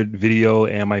favorite video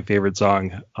and my favorite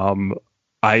song.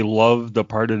 I love the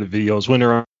part of the videos when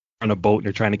they're on a boat and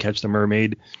they're trying to catch the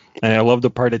mermaid. And I love the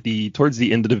part towards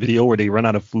the end of the video where they run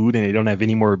out of food and they don't have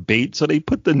any more bait. So they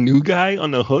put the new guy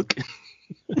on the hook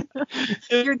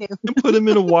You're new. and put him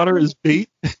in the water as bait.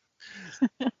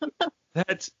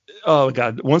 That's oh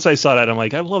god. Once I saw that, I'm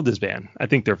like, I love this band. I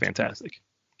think they're fantastic.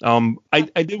 I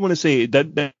did want to say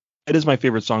that is my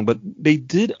favorite song, but they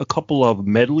did a couple of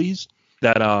medleys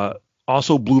that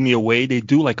also blew me away. They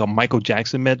do like a Michael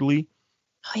Jackson medley,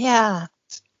 Oh yeah.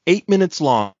 8 minutes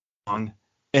long,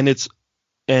 and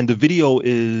the video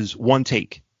is one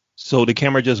take. So the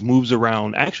camera just moves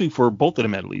around. Actually, for both of the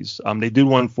medleys, they did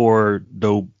one for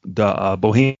the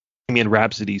Bohemian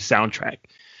Rhapsody soundtrack.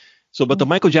 So, but the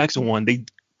Michael Jackson one, they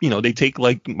take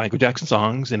like Michael Jackson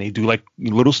songs and they do like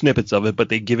little snippets of it, but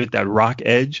they give it that rock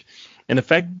edge. And the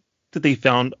fact that they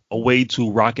found a way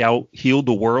to rock out, heal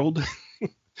the world,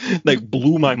 like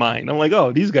blew my mind. I'm like,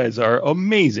 oh, these guys are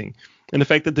amazing. And the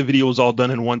fact that the video was all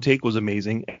done in one take was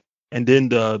amazing. And then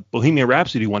the Bohemian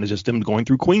Rhapsody one is just them going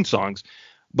through Queen songs.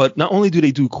 But not only do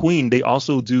they do Queen, they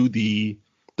also do the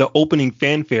opening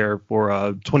fanfare for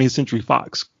 20th Century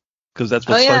Fox, because that's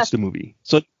what starts the movie.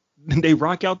 So they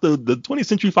rock out the 20th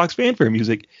Century Fox fanfare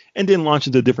music and then launch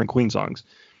into different Queen songs.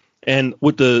 And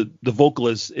with the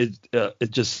vocalists, it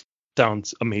just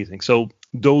sounds amazing. So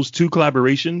those two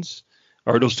collaborations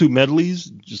or those two medleys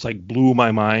just like blew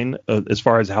my mind as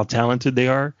far as how talented they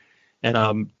are.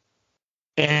 And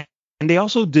they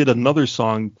also did another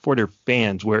song for their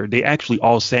fans where they actually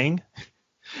all sang.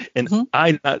 And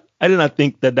I did not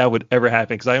think that would ever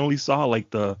happen, because I only saw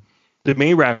like the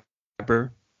main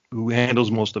rapper who handles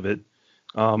most of it,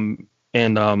 and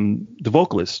the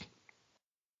vocalist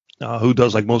who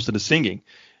does like most of the singing.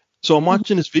 So I'm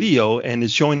watching this video and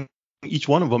it's showing each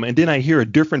one of them, and then I hear a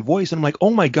different voice and I'm like,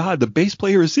 oh my god, the bass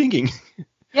player is singing.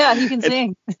 Yeah, he can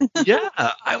sing. Yeah,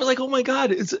 I was like, oh my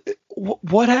god,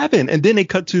 what happened? And then they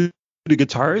cut to the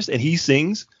guitarist and he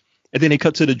sings, and then they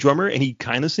cut to the drummer and he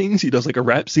kind of sings. He does like a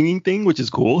rap singing thing, which is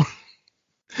cool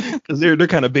because they're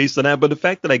kind of based on that. But the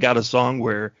fact that I got a song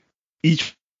where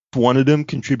each one of them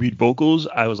contribute vocals,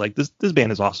 I was like, this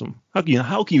band is awesome. How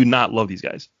can you not love these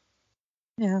guys?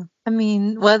 Yeah. I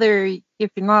mean, whether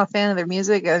if you're not a fan of their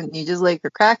music and you just like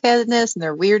their crackheadedness and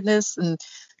their weirdness and,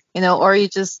 or I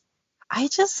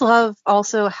just love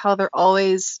also how they're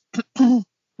always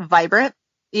vibrant,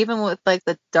 even with like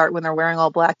the dark, when they're wearing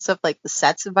all black stuff, like the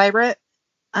set's vibrant.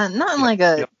 Not in like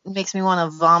a makes me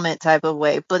want to vomit type of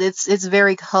way, but it's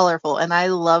very colorful, and I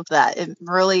love that. It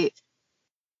really,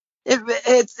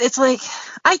 it's like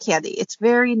eye candy. It's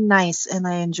very nice, and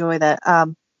I enjoy that.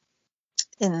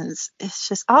 And it's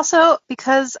just also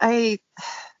because I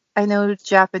know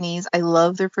Japanese. I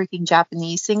love their freaking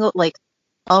Japanese single, like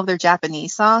all of their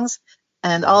Japanese songs,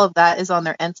 and all of that is on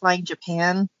their N Flying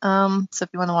Japan. So if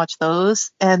you want to watch those,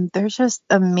 and they're just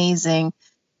amazing.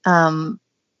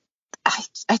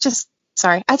 I just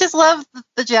love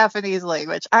the Japanese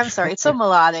language. I'm sorry, it's so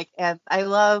melodic, and I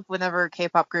love whenever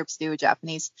K-pop groups do a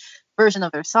Japanese version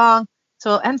of their song.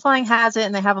 So N Flying has it,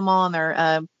 and they have them all on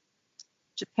their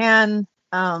Japan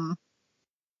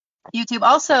YouTube.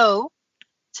 Also,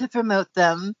 to promote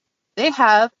them, they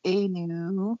have a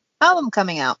new album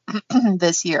coming out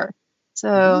this year.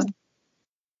 So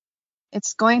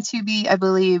it's going to be, I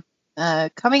believe,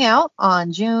 coming out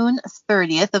on June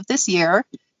 30th of this year,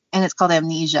 and it's called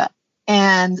Amnesia.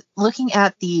 And looking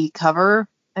at the cover,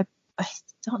 I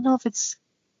don't know if it's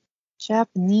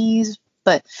Japanese,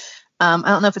 but I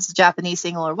don't know if it's a Japanese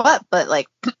single or what, but like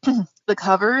the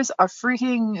covers are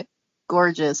freaking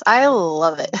gorgeous. I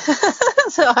love it.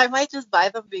 So I might just buy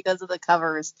them because of the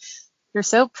covers. They're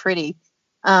so pretty.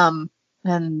 And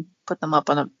put them up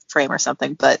on a frame or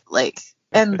something, but like,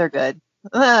 and they're good.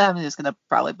 I'm just gonna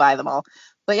probably buy them all.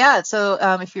 But yeah, so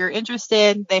if you're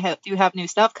interested, they do have new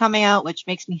stuff coming out, which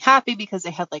makes me happy because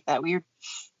they had like that weird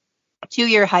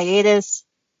 2-year hiatus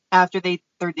after their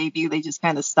debut. They just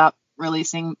kind of stopped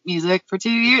releasing music for 2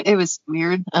 years. It was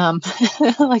weird.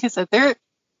 Like I said, they're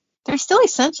still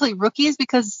essentially rookies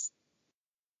because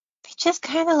they just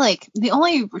kind of like, the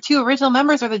only two original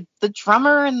members are the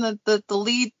drummer and the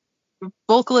lead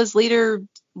vocalist,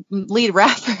 lead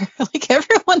rapper. Like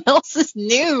everyone else is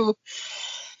new.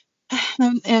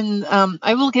 And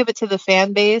I will give it to the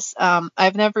fan base.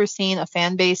 I've never seen a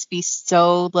fan base be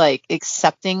so like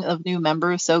accepting of new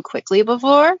members so quickly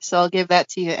before. So I'll give that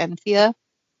to you, Enfia,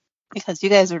 because you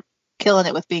guys are killing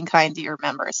it with being kind to your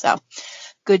members. So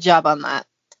good job on that.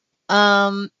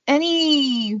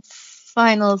 Any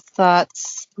final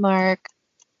thoughts, Mark,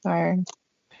 or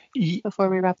Y- before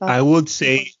we wrap up? I would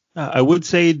say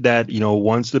that,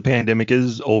 once the pandemic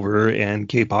is over and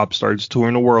K-pop starts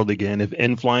touring the world again, if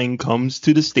N-Flying comes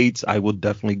to the States, I will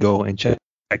definitely go and check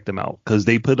them out because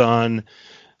they put on,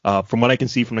 from what I can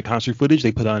see from the concert footage,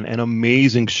 they put on an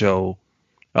amazing show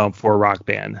for a rock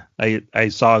band. I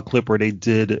saw a clip where they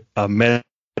did a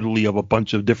medley of a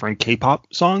bunch of different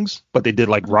K-pop songs, but they did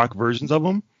like rock versions of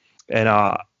them, and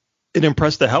it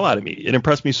impressed the hell out of me. It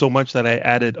impressed me so much that I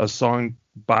added a song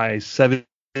by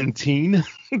 17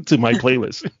 to my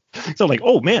playlist. So I'm like,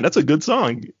 oh man, that's a good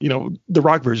song. The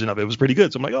rock version of it was pretty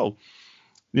good. So I'm like, oh,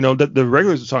 the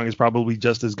regular song is probably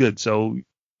just as good. So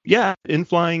yeah, In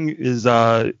Flying is,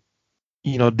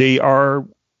 they are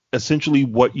essentially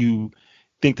what you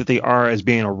think that they are as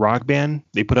being a rock band.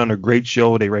 They put on a great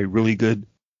show. They write really good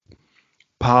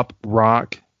pop,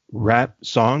 rock, rap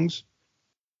songs.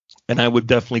 And I would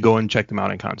definitely go and check them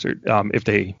out in concert if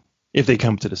they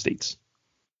come to the States.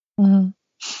 Mm-hmm.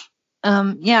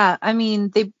 Yeah, I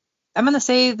mean, I'm gonna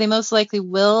say they most likely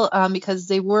will, because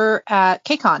they were at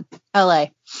KCON LA.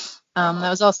 That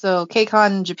was also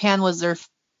KCON Japan was their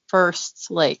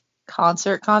first like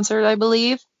concert, I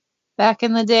believe, back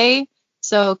in the day.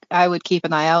 So I would keep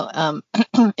an eye out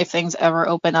if things ever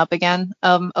open up again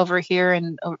over here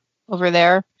and over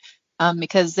there,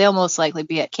 because they'll most likely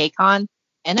be at KCON.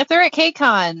 And if they're at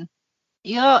KCON,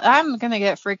 I'm gonna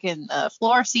get freaking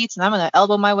floor seats, and I'm gonna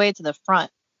elbow my way to the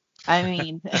front. I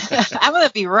mean, I'm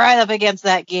gonna be right up against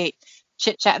that gate,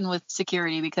 chit-chatting with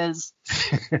security, because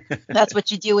that's what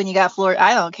you do when you got floor.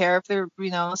 I don't care if they're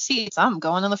seats. I'm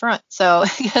going in the front. So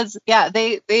because yeah,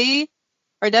 they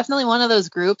are definitely one of those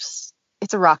groups.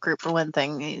 It's a rock group for one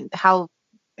thing. How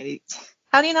do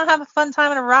you not have a fun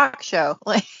time at a rock show?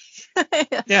 Like,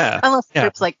 Yeah. unless the Yeah.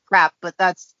 group's like crap, but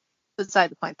that's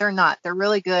beside the point. They're not. They're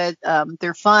really good.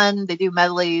 They're fun. They do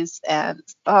medleys, and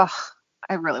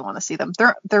I really want to see them.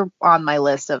 They're on my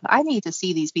list of I need to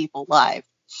see these people live.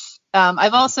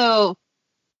 I've also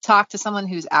talked to someone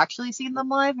who's actually seen them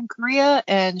live in Korea,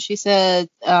 and she said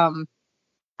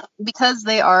because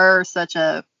they are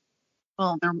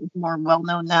they're more well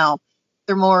known now.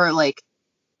 They're more like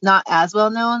not as well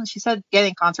known. She said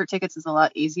getting concert tickets is a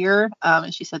lot easier,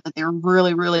 and she said that they're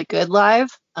really, really good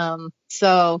live.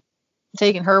 So I'm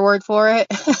taking her word for it.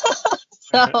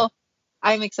 So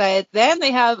I'm excited. Then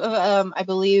they have, I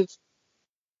believe,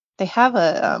 they have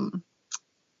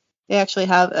they actually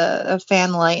have a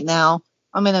fan light now.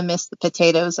 I'm gonna miss the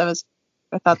potatoes. I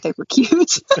thought they were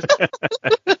cute.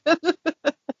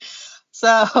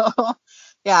 So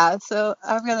yeah, so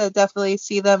I'm gonna definitely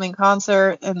see them in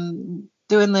concert, and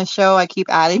doing this show, I keep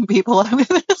adding people I'm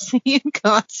gonna see in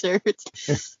concert.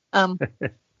 If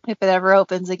it ever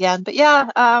opens again. But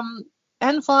yeah,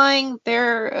 N-Flying,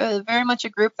 they're very much a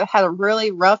group that had a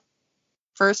really rough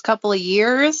first couple of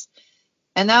years,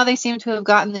 and now they seem to have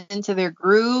gotten into their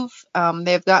groove.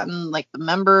 They've gotten like the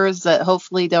members that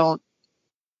hopefully don't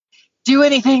do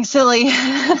anything silly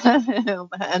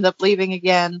end up leaving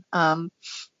again.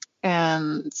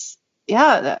 And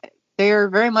yeah, they're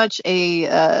very much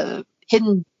a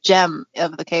hidden gem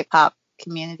of the K-pop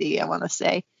community, I want to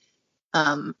say.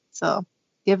 So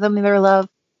give them their love,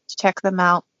 check them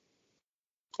out.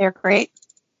 They're great,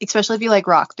 especially if you like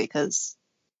rock, because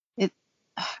I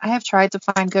have tried to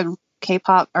find good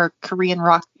K-pop or Korean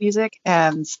rock music,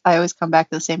 and I always come back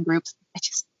to the same groups. I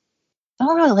just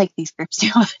don't really like these groups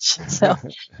too much. So,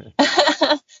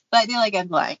 but I do like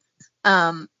N-Flying.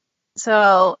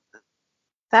 So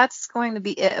that's going to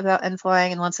be it about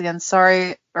N-Flying. And once again,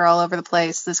 sorry we're all over the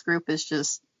place. This group is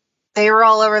just, they were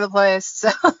all over the place. So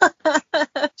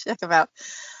check them out.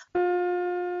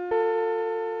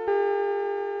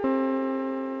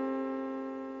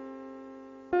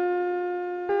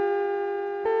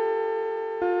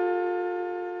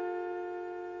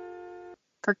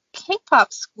 For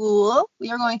K-pop school,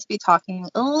 we are going to be talking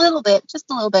just a little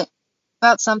bit,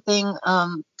 about something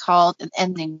called an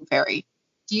ending fairy.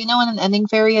 Do you know what an ending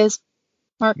fairy is,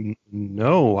 Mark?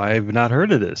 No, I've not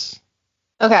heard of this.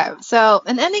 Okay, so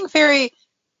an ending fairy,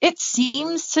 it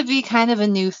seems to be kind of a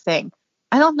new thing.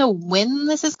 I don't know when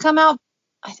this has come out.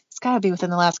 It's got to be within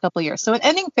the last couple of years. So an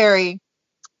ending fairy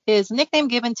is a nickname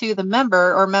given to the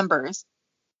member or members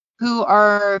who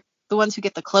are the ones who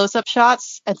get the close-up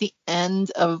shots at the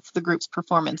end of the group's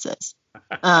performances.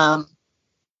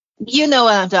 You know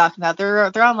what I'm talking about.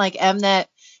 They're on like Mnet,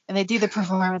 and they do the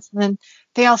performance, and then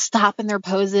they all stop in their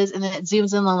poses, and then it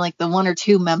zooms in on like the one or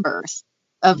two members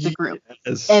of the group.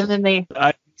 Yes. And then they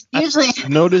usually I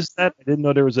noticed that. I didn't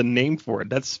know there was a name for it.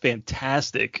 That's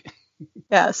fantastic.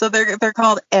 yeah, so they're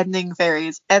called ending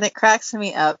fairies, and it cracks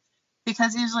me up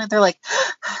because usually they're like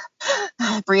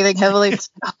breathing heavily.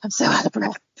 Oh, I'm so out of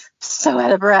breath. So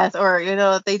out of breath. Or,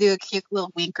 they do a cute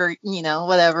little wink or,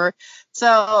 whatever.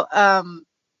 So,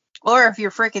 or if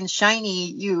you're freaking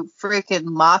shiny, you freaking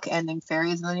mock ending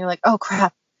fairies, and then you're like, oh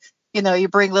crap. You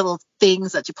bring little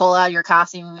things that you pull out of your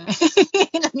costume and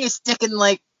you stick in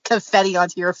like confetti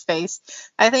onto your face.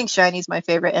 I think Shiny's my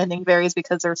favorite ending fairies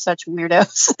because they're such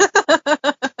weirdos.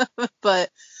 but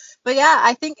yeah,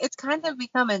 I think it's kind of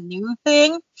become a new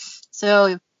thing.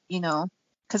 So,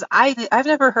 because I've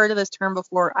never heard of this term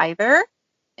before either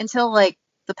until like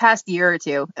the past year or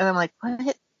two. And I'm like,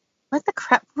 what the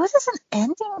crap? What is an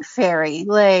ending fairy?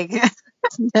 Like,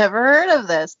 I've never heard of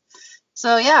this.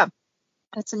 So yeah,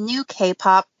 it's a new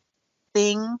K-pop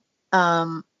thing.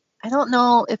 I don't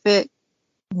know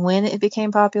when it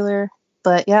became popular,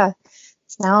 but yeah,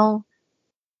 it's now,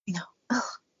 oh,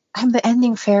 I'm the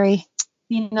ending fairy,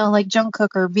 like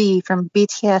Jungkook or V from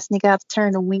BTS, and you got to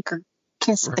turn a wink or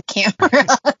kiss at the camera,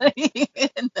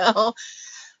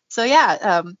 So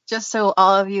yeah, just so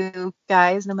all of you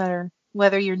guys, no matter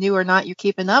whether you're new or not, you're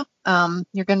keeping up,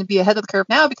 you're going to be ahead of the curve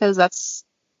now because that's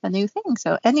a new thing.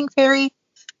 So ending fairy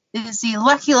is the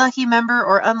lucky member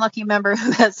or unlucky member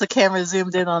who has the camera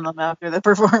zoomed in on them after the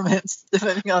performance,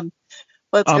 depending on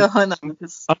what's going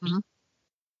on.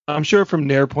 I'm sure from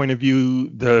their point of view,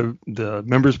 the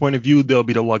members' point of view, they'll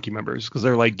be the lucky members because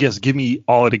they're like, yes, give me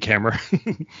all of the camera,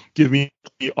 give me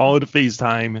all of the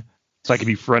FaceTime so I can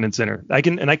be front and center. I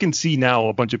can see now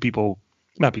a bunch of people,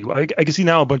 not people, I can see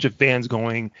now a bunch of fans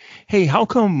going, hey, how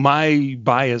come my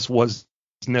bias was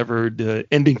never the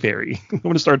ending fairy? I'm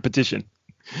going to start a petition.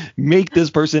 Make this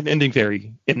person ending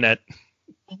fairy in that.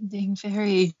 Ending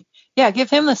fairy. Yeah, give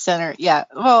him the center. Yeah.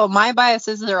 Well, my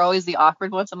biases are always the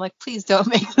awkward ones. I'm like, please don't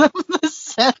make them the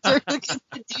center.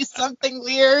 Do something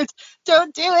weird.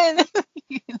 Don't do it.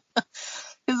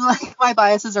 Because like my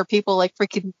biases are people like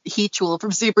freaking Heechul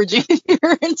from Super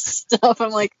Junior and stuff.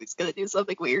 I'm like, he's gonna do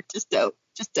something weird. Just don't.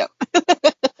 It's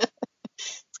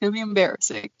gonna be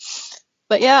embarrassing.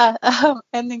 But yeah,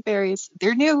 ending fairies.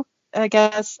 They're new. I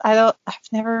guess I don't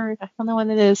know what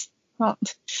it is.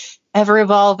 Ever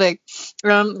evolving.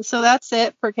 So that's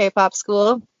it for K-pop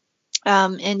school.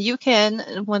 And you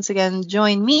can once again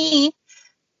join me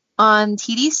on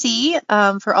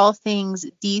TDC for all things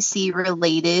DC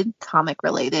related, comic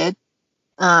related.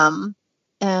 And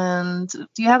do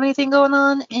you have anything going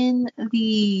on in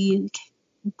the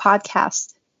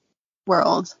podcast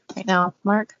world right now,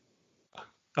 Mark?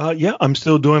 Yeah, I'm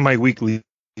still doing my weekly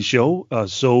show,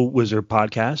 So Wizard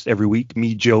podcast. Every week,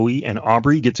 me, Joey, and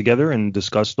Aubrey get together and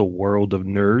discuss the world of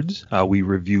nerds. We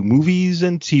review movies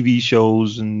and TV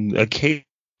shows, and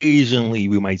occasionally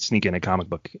we might sneak in a comic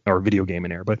book or video game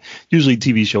in there, but usually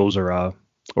TV shows or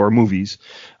movies.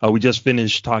 We just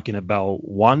finished talking about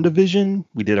WandaVision.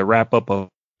 We did a wrap up of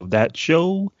that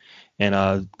show,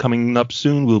 and coming up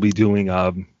soon, we'll be doing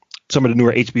some of the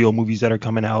newer HBO movies that are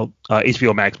coming out,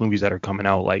 HBO Max movies that are coming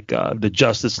out, like the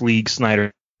Justice League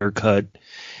Snyder cut,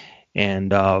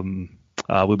 and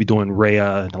we'll be doing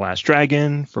Raya and the Last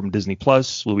Dragon from Disney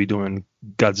Plus. We'll be doing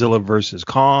Godzilla versus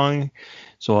Kong.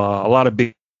 So a lot of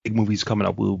big movies coming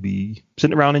up. We'll be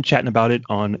sitting around and chatting about it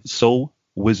on So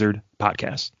Wizard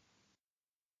podcast.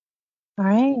 All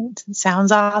right.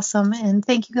 Sounds awesome. And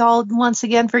thank you all once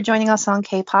again for joining us on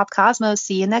K-Pop Cosmos.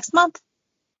 See you next month.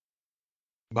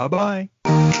 Bye-bye.